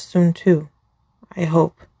solved soon too. I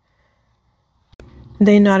hope.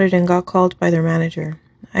 They nodded and got called by their manager.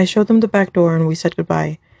 I showed them the back door and we said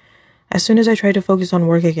goodbye. As soon as I tried to focus on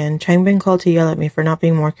work again, Changbin called to yell at me for not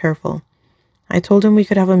being more careful. I told him we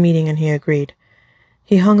could have a meeting and he agreed.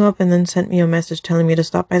 He hung up and then sent me a message telling me to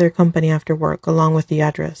stop by their company after work, along with the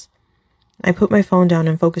address. I put my phone down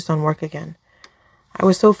and focused on work again. I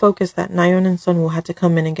was so focused that Nayeon and Sunwoo had to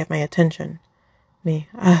come in and get my attention. Me,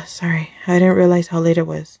 sorry, I didn't realize how late it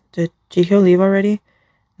was. Did Jihyo leave already?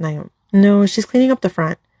 Nayeon, no, she's cleaning up the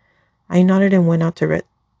front. I nodded and went out to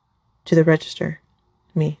the register.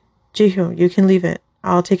 Me, Jihyo, you can leave it.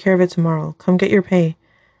 I'll take care of it tomorrow. Come get your pay.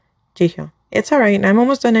 Jihyo, it's alright, I'm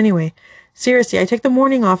almost done anyway. Seriously, I take the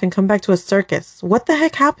morning off and come back to a circus. What the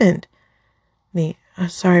heck happened? Me,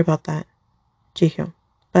 sorry about that. Jihyo,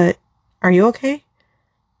 but are you okay?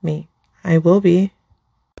 Me, I will be.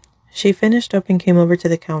 She finished up and came over to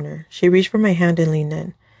the counter. She reached for my hand and leaned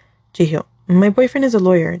in. Jihyo, my boyfriend is a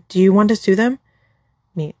lawyer. Do you want to sue them?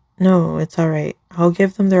 Me, no, it's alright. I'll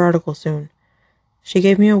give them their article soon. She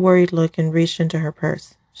gave me a worried look and reached into her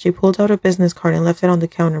purse. She pulled out a business card and left it on the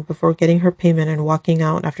counter before getting her payment and walking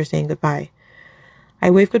out after saying goodbye. I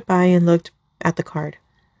waved goodbye and looked at the card.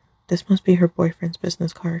 This must be her boyfriend's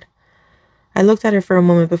business card. I looked at it for a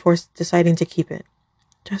moment before deciding to keep it.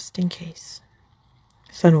 Just in case.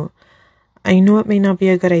 Sunwoo, I know it may not be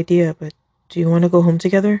a good idea, but do you want to go home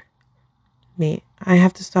together? Me, I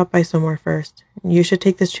have to stop by somewhere first. You should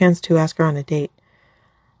take this chance to ask her on a date.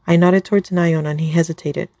 I nodded towards Nayeon and he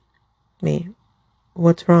hesitated. Me,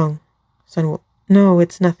 what's wrong? Sunwoo, no,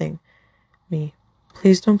 it's nothing. Me,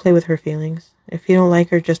 please don't play with her feelings. If you don't like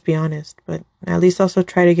her, just be honest, but at least also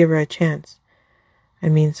try to give her a chance. I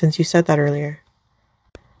mean, since you said that earlier.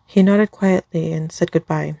 He nodded quietly and said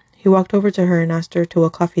goodbye. He walked over to her and asked her to a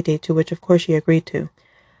coffee date, to which of course she agreed to.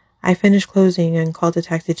 I finished closing and called a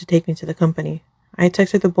taxi to take me to the company. I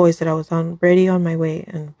texted the boys that I was ready on my way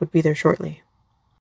and would be there shortly.